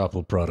use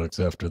Apple products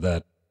after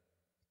that.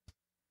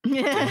 But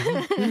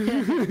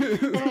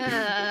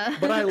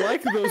I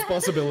like those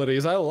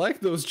possibilities. I like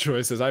those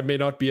choices. I may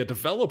not be a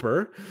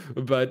developer,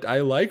 but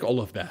I like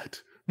all of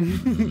that.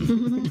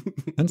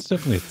 That's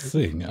definitely a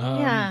thing.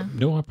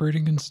 No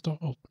operating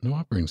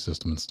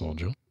system installed,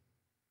 Joe.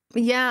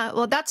 Yeah,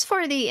 well, that's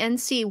for the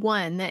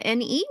NC1. The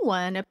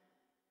NE1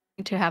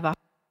 to have a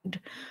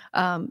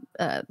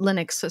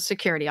Linux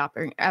security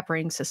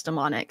operating system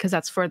on it, because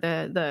that's for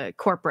the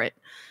corporate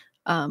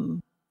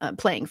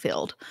playing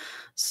field.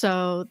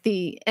 So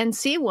the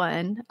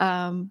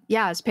NC1,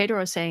 yeah, as Pedro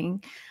was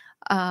saying,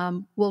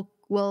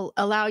 will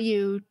allow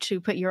you to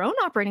put your own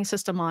operating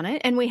system on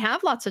it. And we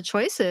have lots of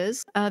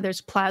choices.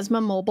 There's Plasma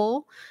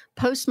Mobile,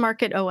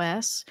 Postmarket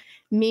OS,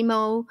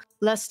 Mimo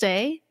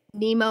Leste,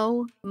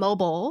 Nemo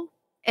Mobile,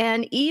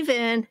 and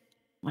even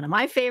one of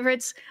my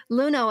favorites,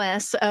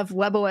 LunaOS of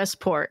WebOS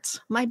ports.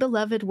 My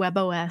beloved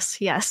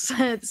WebOS, yes.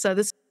 So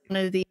this is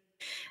one of the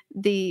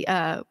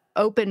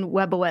open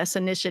WebOS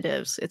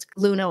initiatives. It's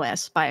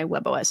LunaOS by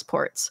WebOS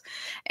ports.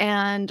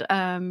 And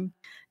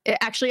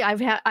actually,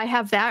 I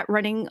have that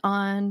running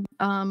on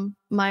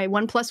my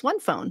OnePlus One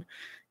phone,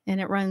 and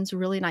it runs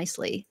really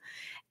nicely.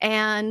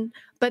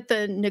 But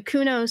the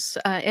Nikunos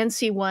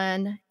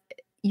NC1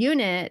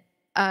 unit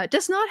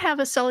does not have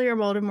a cellular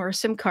modem or a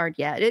SIM card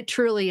yet. It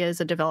truly is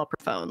a developer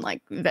phone,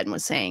 like Ven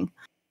was saying.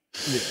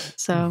 Yeah.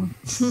 So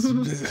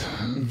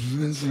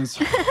it's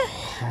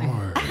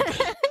hard.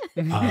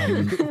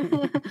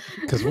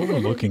 Because what we're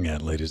looking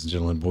at, ladies and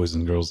gentlemen, boys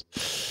and girls,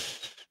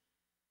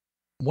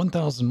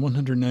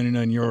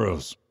 1,199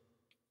 euros.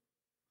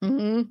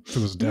 For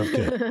this dev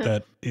kit.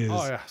 That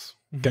is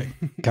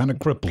kind of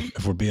crippled,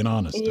 if we're being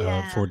honest,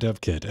 for dev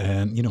kit.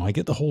 And, you know, I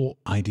get the whole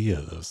idea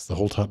of this, the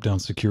whole top-down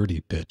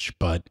security pitch,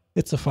 but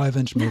it's a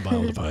 5-inch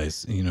mobile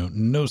device, you know,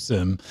 no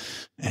SIM,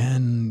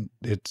 and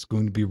it's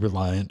going to be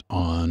reliant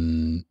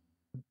on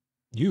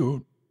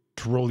you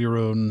to roll your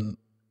own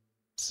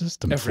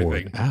system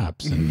for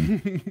apps.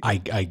 And I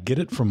get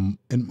it from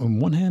on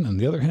one hand, on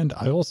the other hand,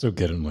 I also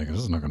get it. I'm like, this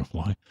is not going to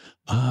fly.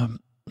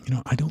 You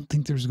know, I don't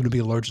think there's going to be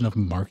a large enough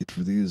market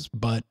for these,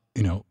 but,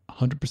 you know,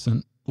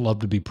 100% love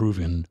to be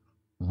proven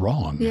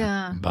wrong.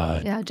 Yeah.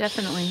 But yeah,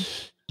 definitely.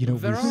 You know,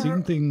 we've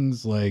seen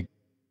things like,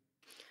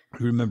 I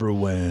remember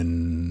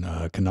when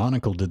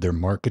Canonical did their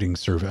marketing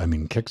survey, I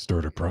mean,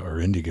 Kickstarter or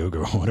Indiegogo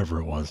or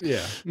whatever it was.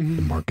 Yeah. The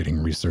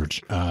marketing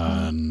research.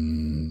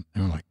 And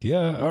they were like,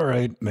 yeah, all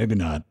right, maybe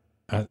not.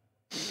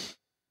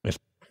 If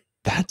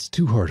that's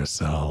too hard to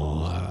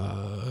sell,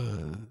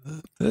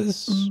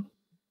 this...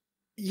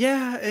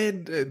 Yeah,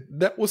 and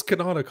that was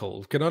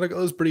Canonical.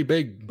 Canonical is pretty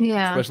big,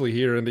 especially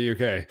here in the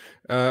UK.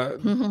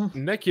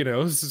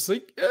 Nekunos, it's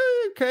like,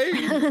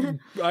 okay,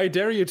 I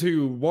dare you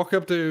to walk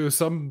up to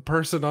some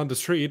person on the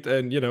street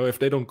and, you know, if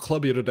they don't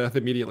club you to death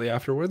immediately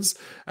afterwards,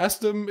 ask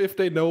them if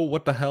they know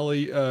what the hell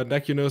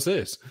Nekunos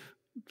is.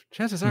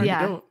 Chances are you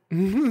don't.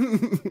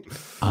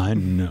 I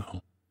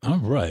know. All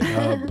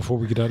right, before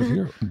we get out of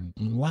here,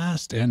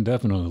 last and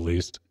definitely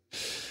least,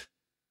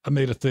 I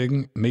made a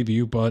thing. Maybe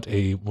you bought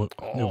it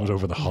was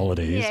over the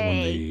holidays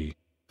when the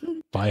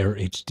Fire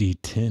HD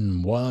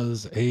 10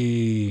 was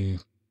a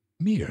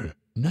mere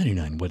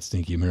 99 wet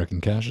stinky American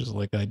caches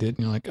like I did. And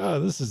you're like, oh,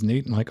 this is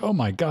neat. And like, oh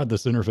my God,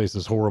 this interface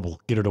is horrible.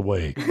 Get it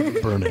away.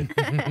 Burn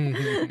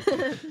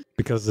it.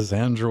 Because this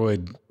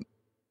Android,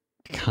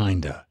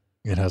 kinda.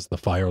 It has the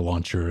Fire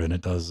launcher and it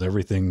does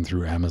everything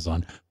through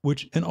Amazon,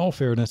 which in all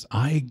fairness,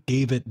 I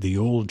gave it the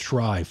old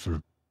try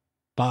for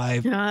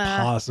 5,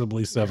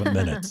 possibly 7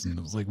 minutes. And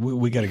I was like,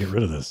 we got to get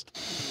rid of this.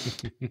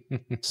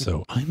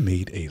 So I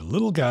made a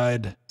little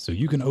guide so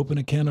you can open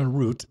a can of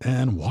root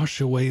and wash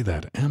away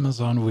that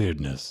Amazon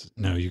weirdness.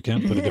 Now, you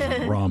can't put a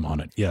different ROM on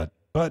it yet,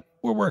 but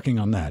we're working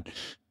on that.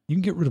 You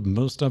can get rid of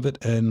most of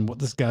it. And what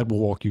this guide will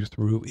walk you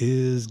through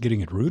is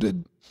getting it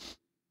rooted,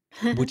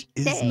 which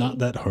is not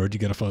that hard. You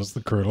got to fuzz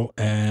the kernel.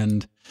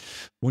 And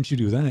once you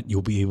do that,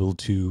 you'll be able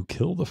to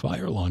kill the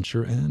Fire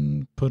launcher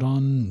and put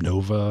on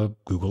Nova,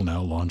 Google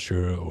Now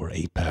Launcher, or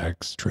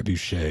Apex,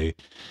 Trebuchet,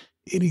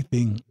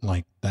 anything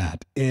like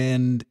that.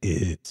 And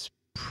it's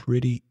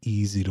pretty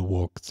easy to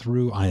walk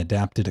through. I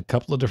adapted a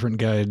couple of different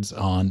guides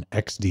on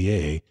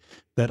XDA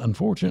that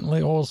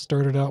unfortunately all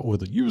started out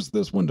with use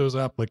this Windows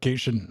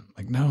application.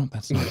 Like, no,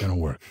 that's not going to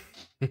work.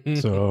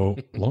 So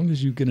long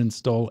as you can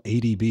install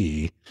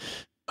ADB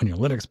on your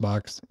Linux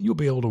box, you'll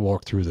be able to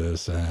walk through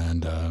this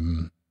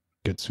and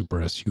get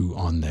Super SU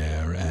on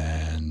there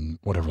and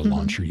whatever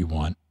launcher you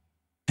want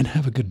and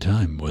have a good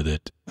time with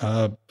it.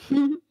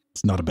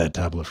 It's not a bad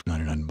tablet for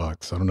 99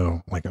 bucks. I don't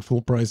know, like at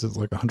full price, it's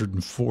like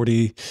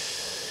 140.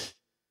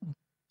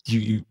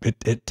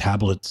 It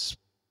tablets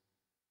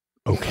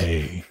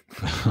okay.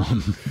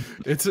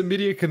 It's a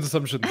media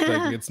consumption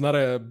thing. It's not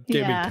a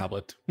gaming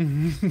tablet.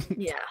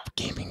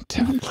 Gaming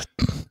tablet.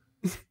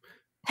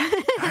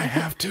 I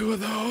have 2 of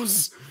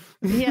those.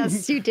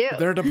 Yes, you do.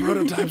 They're the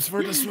prototypes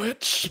for the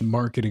Switch.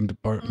 Marketing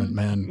department,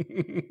 man.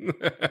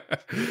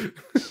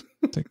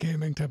 It's a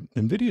gaming tablet.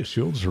 NVIDIA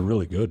shields are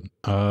really good.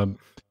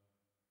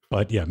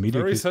 But yeah,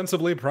 very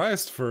sensibly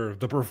priced for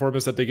the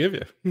performance that they give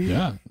you.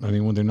 Yeah, I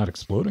mean, when they're not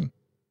exploding.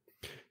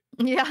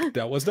 Yeah.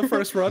 That was the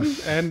first run,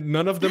 and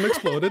none of them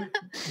exploded.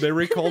 They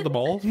recalled them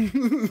all,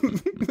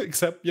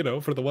 except, you know,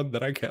 for the one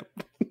that I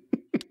kept.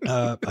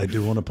 I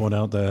do want to point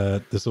out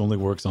that this only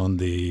works on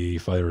the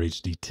Fire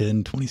HD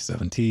 10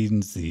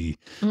 2017s. The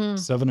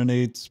 7 and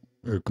 8s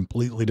are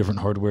completely different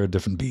hardware,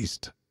 different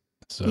beast.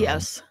 So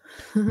Yes.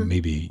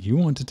 maybe you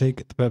want to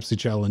take the Pepsi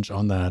challenge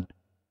on that.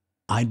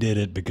 I did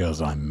it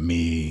because I'm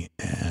me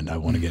and I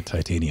want to get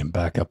titanium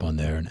back up on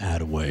there and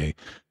add away.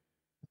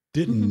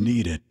 Didn't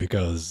need it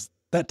because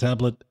that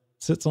tablet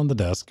sits on the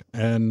desk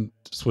and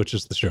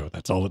switches the show.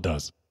 That's all it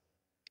does.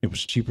 It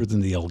was cheaper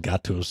than the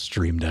Elgato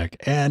Stream Deck,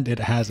 and it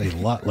has a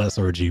lot less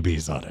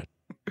RGBs on it.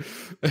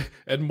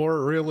 And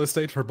more real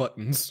estate for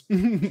buttons.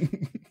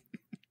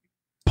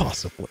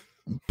 Possibly.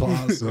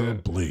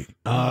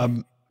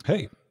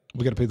 Hey,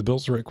 we got to pay the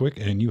bills right quick,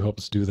 and you help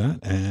us do that.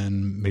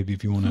 And maybe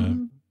if you want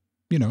to,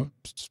 you know,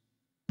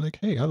 like,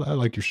 hey, I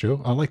like your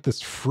show. I like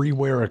this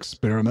freeware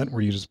experiment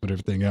where you just put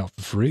everything out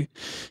for free.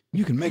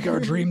 You can make our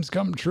dreams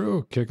come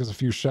true. Kick us a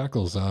few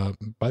shekels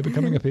by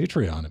becoming a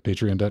Patreon at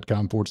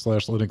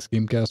patreon.com/Linux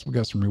Gamecast. We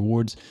got some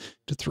rewards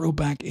to throw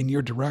back in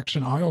your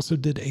direction. I also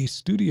did a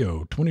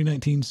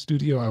 2019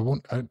 studio.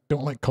 I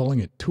don't like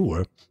calling it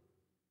tour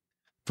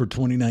for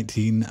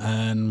 2019,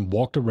 and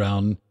walked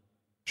around,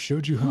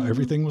 showed you how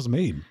everything was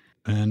made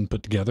and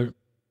put together.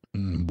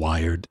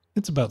 Wired.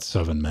 It's about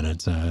 7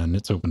 minutes and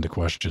it's open to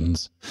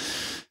questions.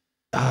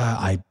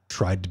 I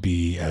tried to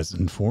be as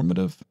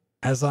informative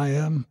as I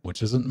am,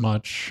 which isn't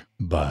much,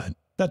 but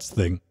that's the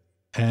thing.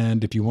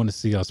 And if you want to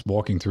see us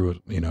walking through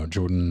it, you know,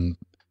 Jordan,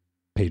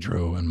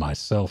 Pedro, and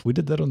myself, we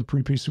did that on the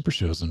pre Super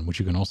Shows, which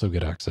you can also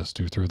get access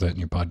to through that in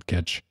your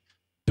podcatch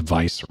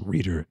device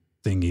reader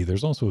thingy.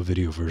 There's also a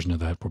video version of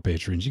that for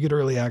patrons. You get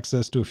early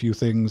access to a few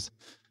things.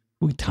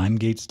 We time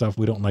gate stuff.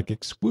 We don't like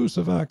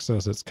exclusive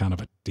access. It's kind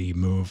of a D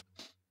move.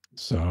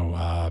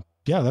 So,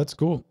 yeah, that's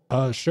cool.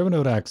 Show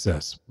note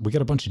access. We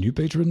got a bunch of new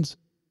patrons.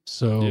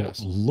 So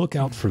look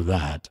out for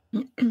that.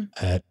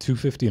 At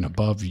 $2.50 and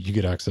above, you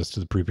get access to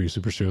the pre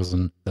Super Shows,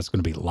 and that's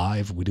going to be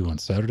live. We do on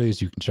Saturdays.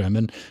 You can chime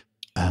in.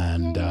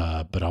 And,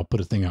 but I'll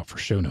put a thing out for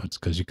show notes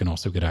because you can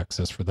also get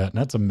access for that.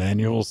 And that's a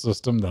manual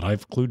system that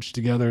I've kludged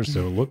together.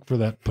 So look for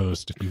that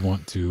post if you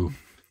want to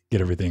get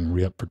everything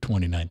re-up for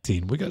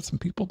 2019. We got some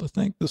people to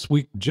thank this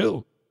week.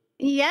 Jill.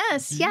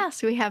 Yes.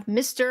 We have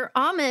Mr.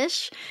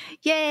 Amish.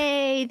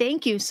 Yay.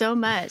 Thank you so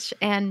much.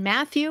 And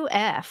Matthew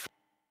F.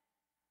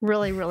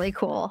 Really, really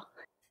cool.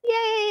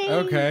 Yay.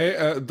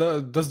 Okay.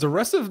 Does the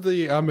rest of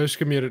the Amish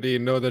community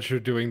know that you're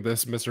doing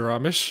this, Mr.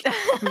 Amish?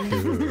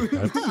 Dude,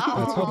 that's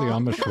how the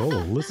Amish roll.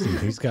 Listen,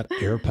 he's got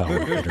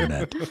air-powered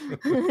internet.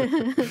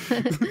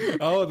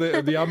 Oh,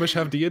 the Amish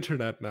have the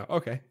internet now.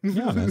 Okay.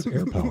 Yeah, that's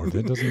air-powered.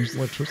 It doesn't use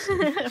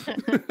electricity.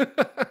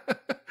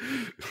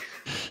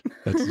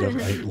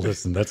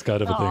 Listen, that's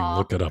kind of a thing.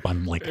 Look it up.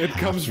 I'm like it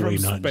comes from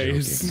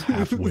space.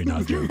 Halfway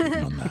not joking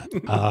on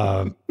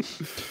that.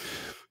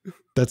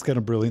 That's kind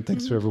of brilliant.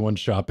 Thanks for everyone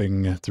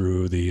shopping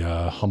through the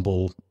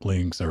humble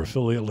links or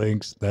affiliate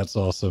links. That's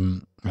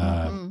awesome.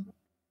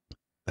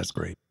 That's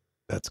great.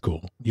 That's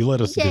cool. You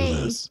let us do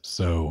this.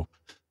 So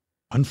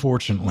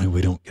unfortunately,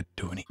 we don't get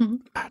to do any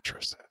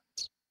mattress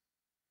ads.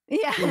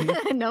 Yeah,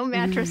 no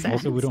mattress ads.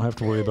 Also, we don't have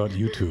to worry about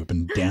YouTube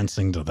and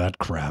dancing to that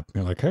crap.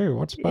 You're like, hey,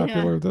 what's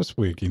popular this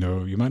week? You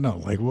know, you might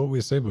not like what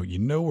we say, but you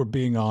know we're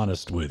being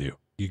honest with you.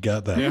 You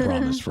got that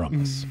promise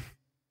from us.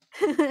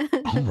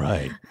 All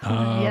right.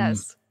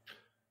 Yes.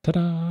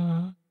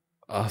 Ta-da!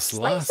 A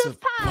slice of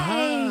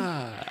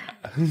pie.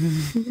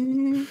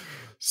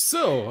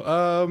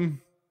 So,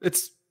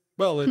 it's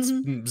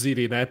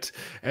ZDNet,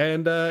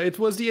 and it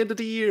was the end of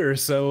the year,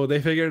 so they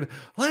figured,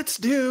 let's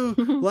do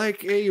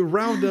like a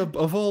roundup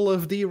of all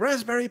of the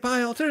Raspberry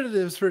Pi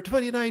alternatives for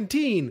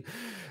 2019,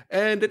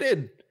 and it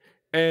did.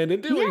 And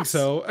in doing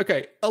so,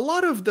 okay, a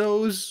lot of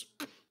those.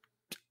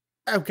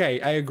 Okay,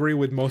 I agree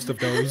with most of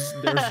those.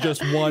 There's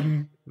just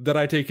one that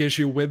I take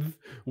issue with,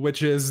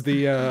 which is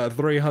the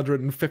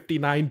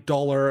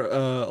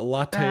 $359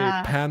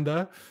 Latte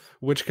Panda,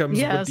 which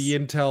comes with the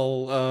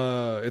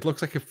Intel, it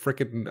looks like a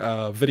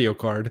freaking video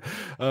card,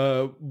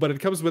 but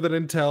it comes with an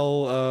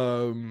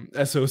Intel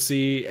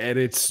SoC, and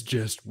it's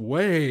just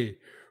way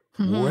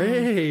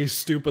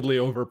stupidly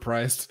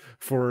overpriced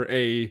for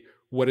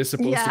what is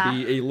supposed to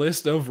be a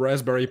list of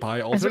Raspberry Pi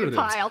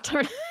alternatives.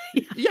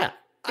 Yeah.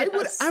 I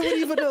would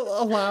even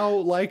allow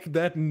like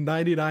that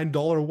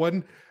 $99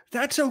 one.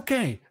 That's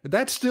okay.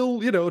 That's still,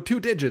 2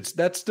 digits.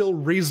 That's still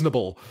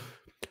reasonable.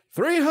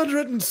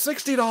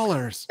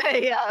 $360.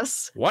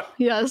 Yes. What?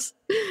 Yes.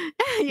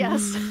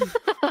 Yes.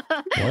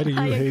 Why do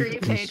you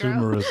hate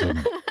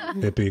consumerism,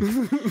 hippie?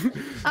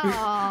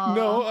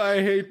 No,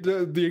 I hate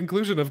the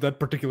inclusion of that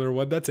particular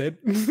one. That's it.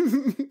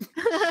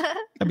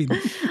 I mean,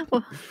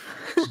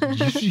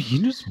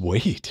 you just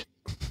wait.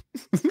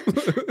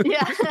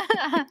 Yeah.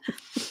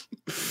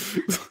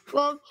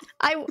 Well,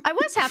 I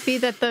was happy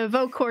that the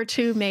Vocore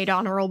 2 made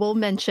honorable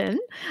mention.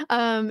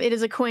 It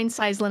is a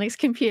coin-sized Linux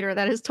computer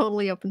that is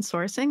totally open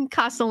source and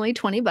costs only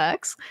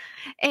 $20.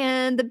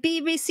 And the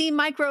BBC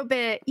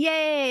Microbit,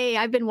 yay!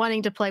 I've been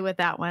wanting to play with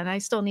that one. I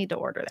still need to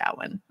order that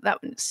one.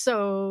 That one's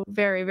so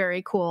very,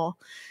 very cool.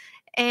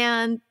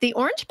 And the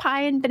Orange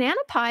Pi and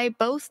Banana Pi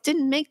both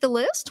didn't make the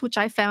list, which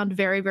I found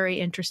very, very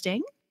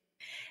interesting.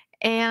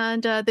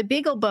 And the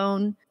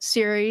BeagleBone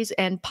series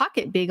and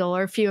Pocket Beagle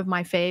are a few of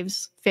my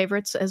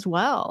favorites as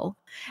well.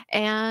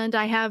 And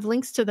I have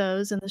links to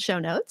those in the show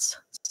notes.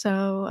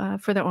 So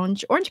for the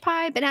Orange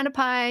Pi, Banana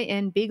Pi,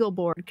 and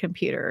BeagleBoard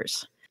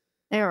computers.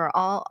 They are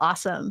all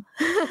awesome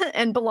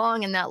and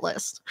belong in that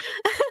list.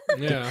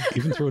 Yeah.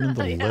 Even throwing in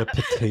the Le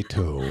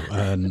Potato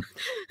and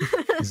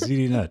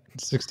ZDNet,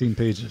 16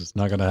 pages,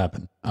 not going to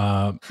happen.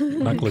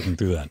 Not clicking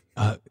through that.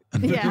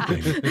 Yeah.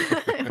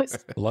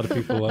 A lot of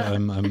people,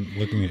 I'm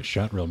looking at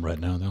Chat Realm right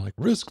now, and they're like,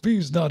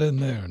 RISC-V's not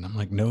in there. And I'm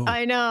like, no.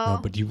 I know. No,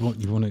 but you want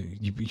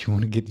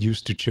to get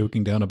used to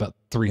choking down about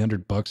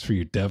 $300 for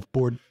your dev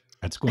board?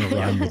 That's going to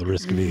rhyme with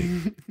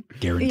RISC-V.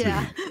 Guaranteed.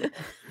 Yeah.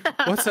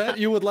 What's that?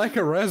 You would like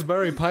a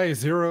Raspberry Pi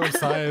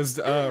Zero-sized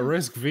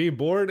RISC-V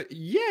board?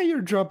 Yeah,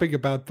 you're dropping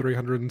about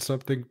 $300 and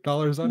something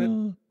on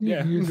it.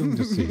 Yeah. You're going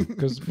to see,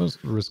 because most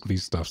of the RISC-V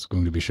stuff's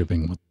going to be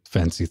shipping with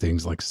fancy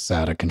things like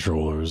SATA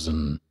controllers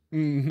and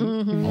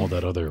all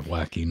that other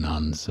wacky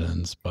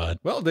nonsense. But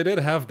well, they did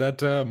have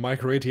that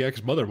Micro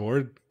ATX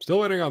motherboard. Still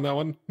waiting on that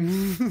one.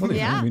 well,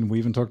 yeah, I mean, we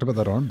even talked about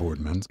that ARM board,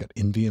 man. It's got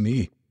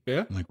NVMe.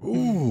 Yeah. I'm like,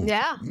 ooh.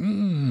 Yeah.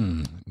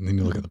 And then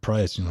you look at the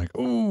price and you're like,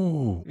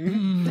 ooh.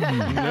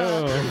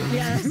 No.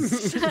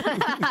 Yes.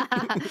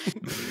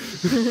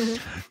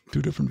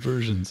 2 different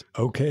versions.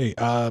 Okay.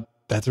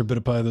 That's our bit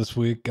of pie this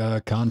week.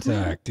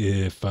 Contact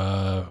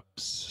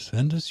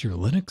send us your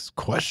Linux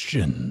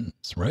questions,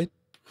 right?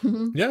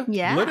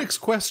 Yeah. Linux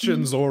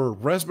questions or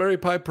Raspberry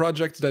Pi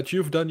projects that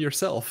you've done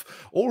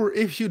yourself. Or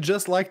if you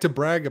just like to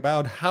brag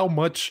about how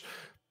much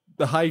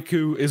the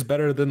Haiku is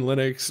better than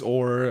Linux,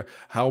 or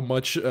how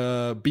much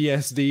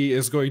BSD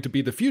is going to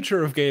be the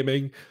future of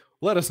gaming,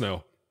 let us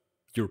know.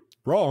 You're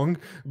wrong,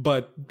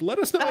 but let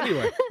us know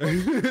anyway.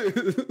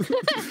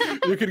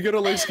 You can go to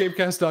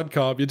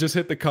linkscapecast.com. You just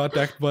hit the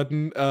contact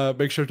button.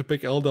 Make sure to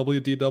pick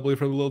LWDW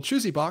from the little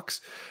choosy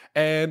box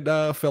and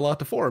fill out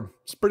the form.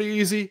 It's pretty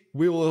easy.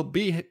 We will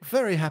be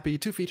very happy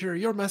to feature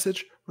your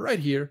message right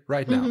here,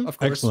 right now. Of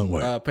course, excellent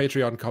way.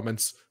 Patreon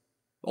comments.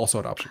 Also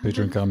an option.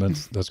 Patreon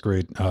comments, that's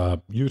great.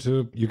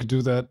 YouTube, you could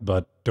do that,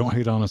 but don't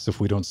hate on us if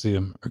we don't see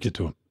them or get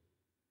to them.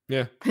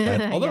 Yeah.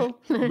 Although,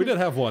 we did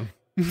have one.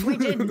 We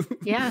did.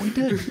 Yeah. We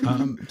did.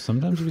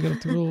 Sometimes we got to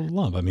throw a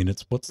lump. I mean,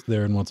 it's what's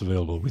there and what's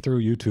available. We throw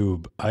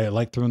YouTube. I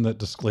like throwing that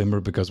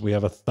disclaimer because we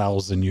have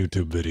 1,000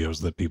 YouTube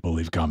videos that people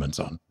leave comments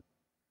on.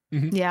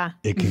 Yeah.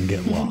 It can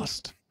get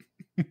lost.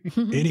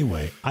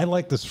 Anyway, I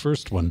like this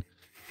first one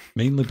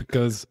mainly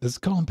because it's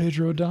calling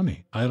Pedro a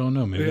dummy. I don't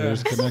know. Maybe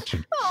there's a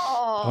connection.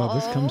 Oh,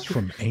 this comes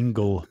from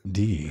Angle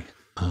D.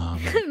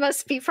 It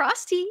must be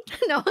Frosty.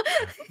 No.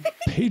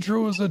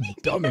 Pedro is a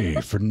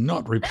dummy for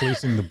not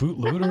replacing the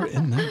bootloader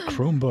in that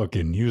Chromebook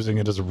and using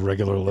it as a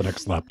regular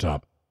Linux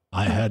laptop.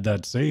 I had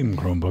that same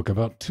Chromebook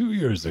about 2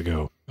 years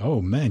ago.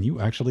 Oh man, you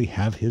actually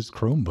have his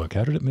Chromebook.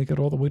 How did it make it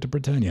all the way to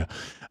Britannia?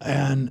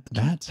 And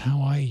that's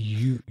how I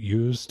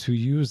used to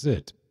use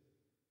it.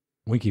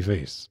 Winky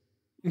face.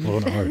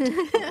 Blown heart.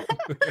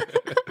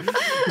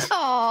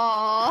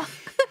 Aww.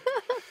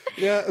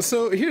 Yeah,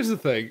 so here's the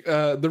thing.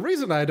 The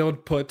reason I don't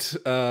replace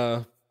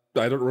a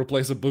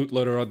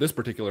bootloader on this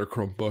particular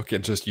Chromebook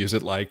and just use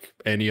it like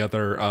any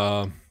other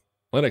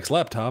Linux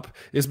laptop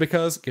is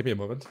because, give me a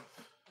moment.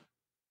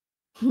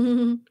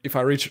 If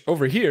I reach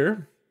over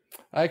here,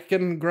 I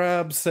can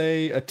grab,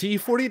 say, a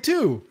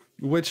T42,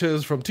 which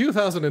is from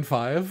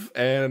 2005,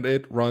 and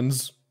it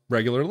runs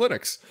regular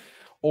Linux.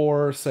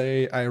 Or,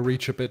 say, I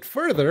reach a bit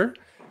further,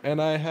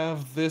 and I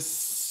have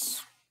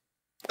this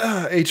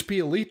HP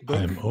Elite book.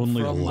 I'm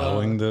only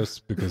allowing this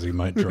because he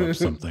might drop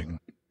something.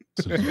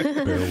 So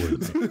just bear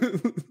with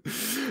me.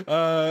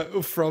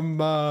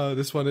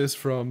 This one is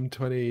from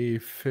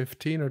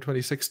 2015 or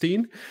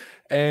 2016,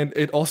 and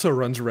it also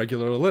runs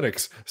regular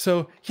Linux.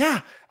 So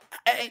yeah,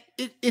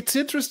 it's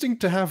interesting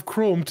to have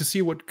Chrome to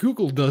see what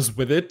Google does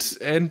with it,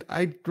 and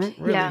I don't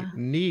really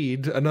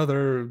need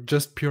another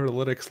just pure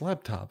Linux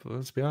laptop.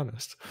 Let's be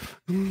honest.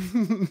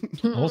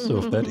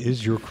 Also, if that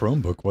is your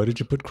Chromebook, why did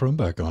you put Chrome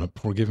back on it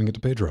before giving it to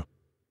Pedro?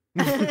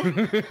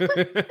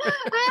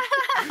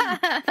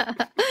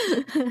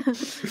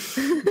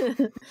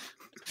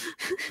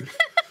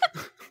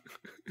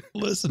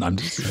 Listen, I'm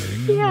just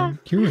saying. I'm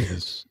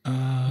curious.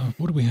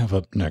 What do we have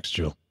up next,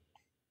 Jill?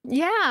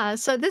 Yeah,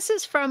 so this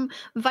is from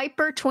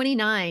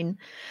Viper29.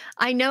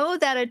 I know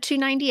that a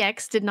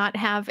 290X did not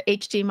have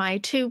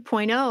HDMI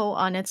 2.0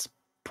 on its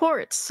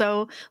ports,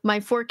 so my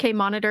 4K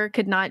monitor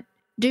could not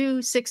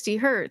do 60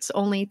 hertz,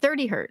 only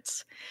 30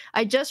 hertz.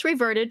 I just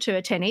reverted to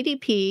a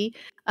 1080p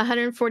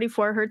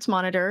 144 hertz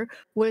monitor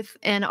with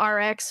an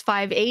RX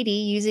 580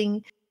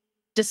 using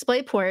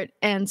DisplayPort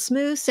and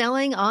smooth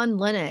sailing on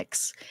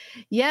Linux.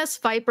 Yes,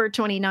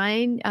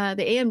 Viper29,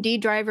 the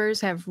AMD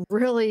drivers have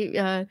really,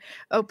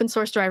 open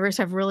source drivers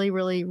have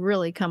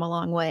really come a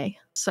long way.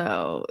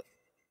 So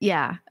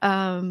yeah,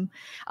 I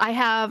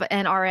have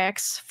an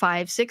RX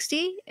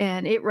 560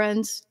 and it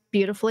runs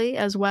beautifully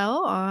as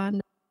well on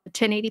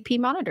 1080p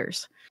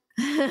monitors.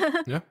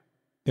 Yeah.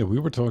 Yeah, we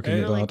were talking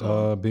Really about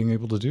cool. being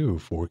able to do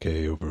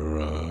 4K over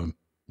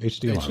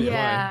HDMI. HDMI.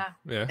 Yeah.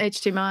 Yeah.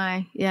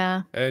 HDMI.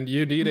 Yeah. And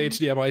you need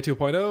HDMI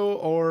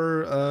 2.0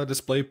 or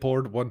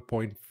DisplayPort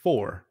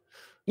 1.4.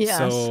 Yes.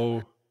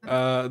 So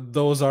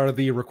those are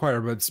the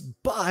requirements.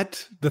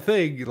 But the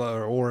thing,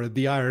 or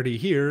the irony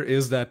here,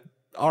 is that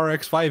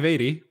RX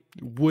 580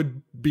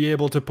 would be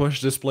able to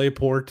push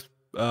DisplayPort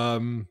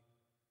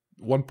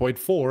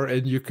 1.4,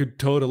 and you could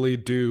totally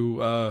do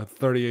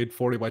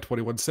 3840 by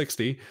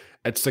 2160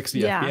 at 60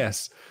 Yeah.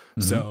 FPS.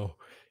 Mhm. So,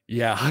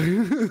 yeah.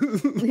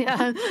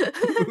 Yeah.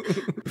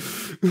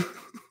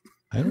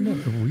 I don't know.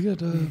 We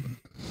had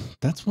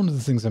that's one of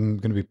the things I'm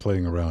going to be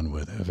playing around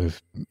with.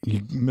 If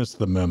you missed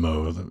the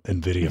memo,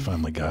 NVIDIA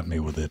finally got me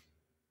with it.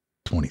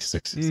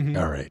 2060s. Mhm.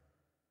 All right.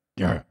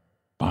 Yeah.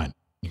 Fine.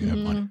 You can have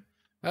money.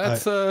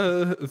 That's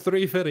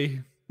 350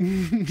 for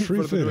the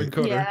 350. new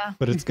encoder. Yeah.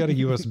 But it's got a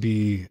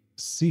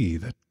USB-C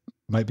that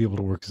might be able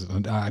to work.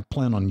 I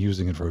plan on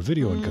using it for a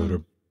video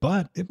encoder,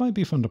 but it might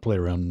be fun to play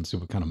around and see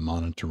what kind of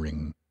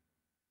monitoring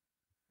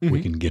we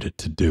Mhm. can get it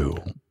to do.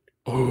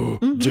 Oh,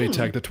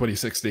 JTAG to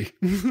 2060.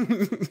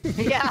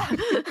 Yeah.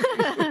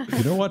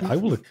 You know what?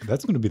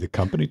 That's going to be the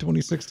company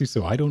 2060,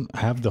 so I don't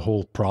have the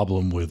whole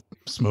problem with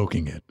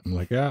smoking it. I'm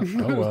like, yeah,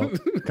 oh well,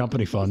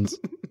 company funds,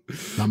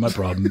 not my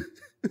problem.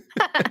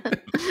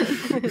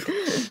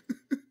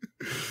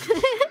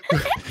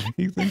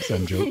 He thinks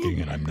I'm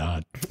joking, and I'm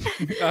not.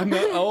 I'm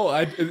not.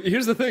 Oh,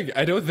 here's the thing.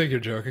 I don't think you're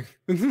joking.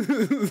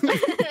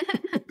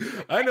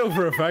 I know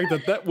for a fact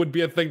that would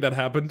be a thing that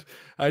happened.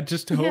 I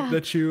just hope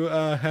that you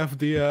have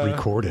the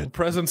Record it.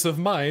 presence of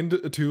mind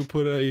to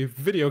put a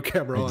video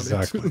camera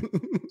Exactly. on it.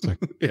 It's like,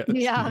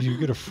 Yeah. you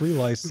get a free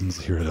license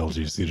here at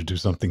LGC to do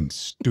something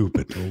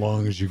stupid, as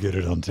long as you get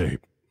it on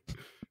tape.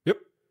 Yep.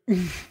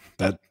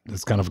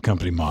 That's kind of a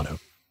company motto.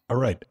 All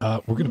right,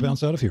 we're going to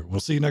bounce out of here. We'll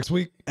see you next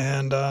week,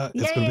 and it's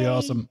going to be Yay.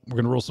 awesome. We're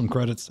going to roll some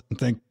credits and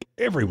thank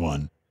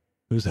everyone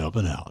who's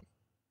helping out.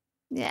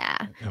 Yeah.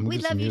 And we'll We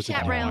get some love you, music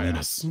chat in a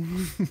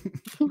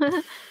room.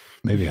 minute.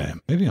 Maybe I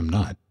am. Maybe I'm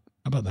not.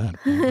 How about that?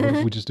 What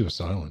if we just do a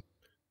silent?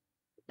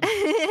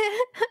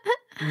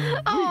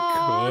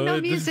 Oh, no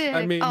could. music.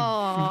 I mean,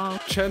 Oh.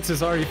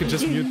 chances are you could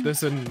just mute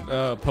this and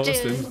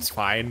post, and it's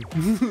fine.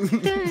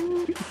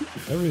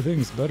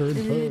 Everything's better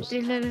in post.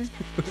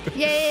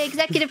 Yay,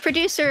 executive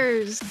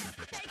producers.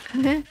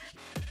 Yay,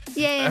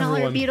 and all our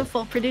Everyone.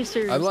 beautiful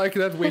producers. I like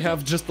that we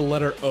have just the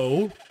letter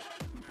O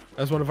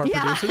as one of our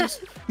Yeah. producers.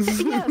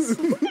 Yes.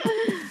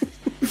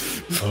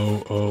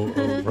 Oh,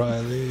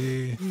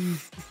 O'Reilly.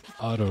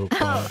 Auto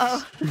parts.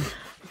 Oh.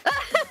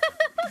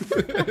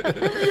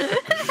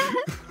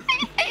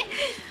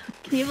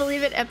 Can you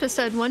believe it?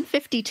 Episode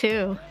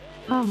 152.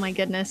 Oh my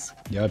goodness.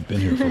 Yeah, I've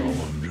been here for all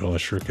of them, Joel. I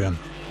sure can.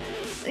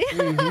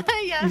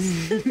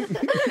 Yes.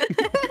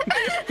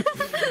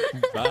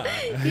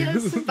 Bye.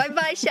 Yes. Bye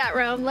bye, chat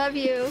room. Love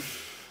you.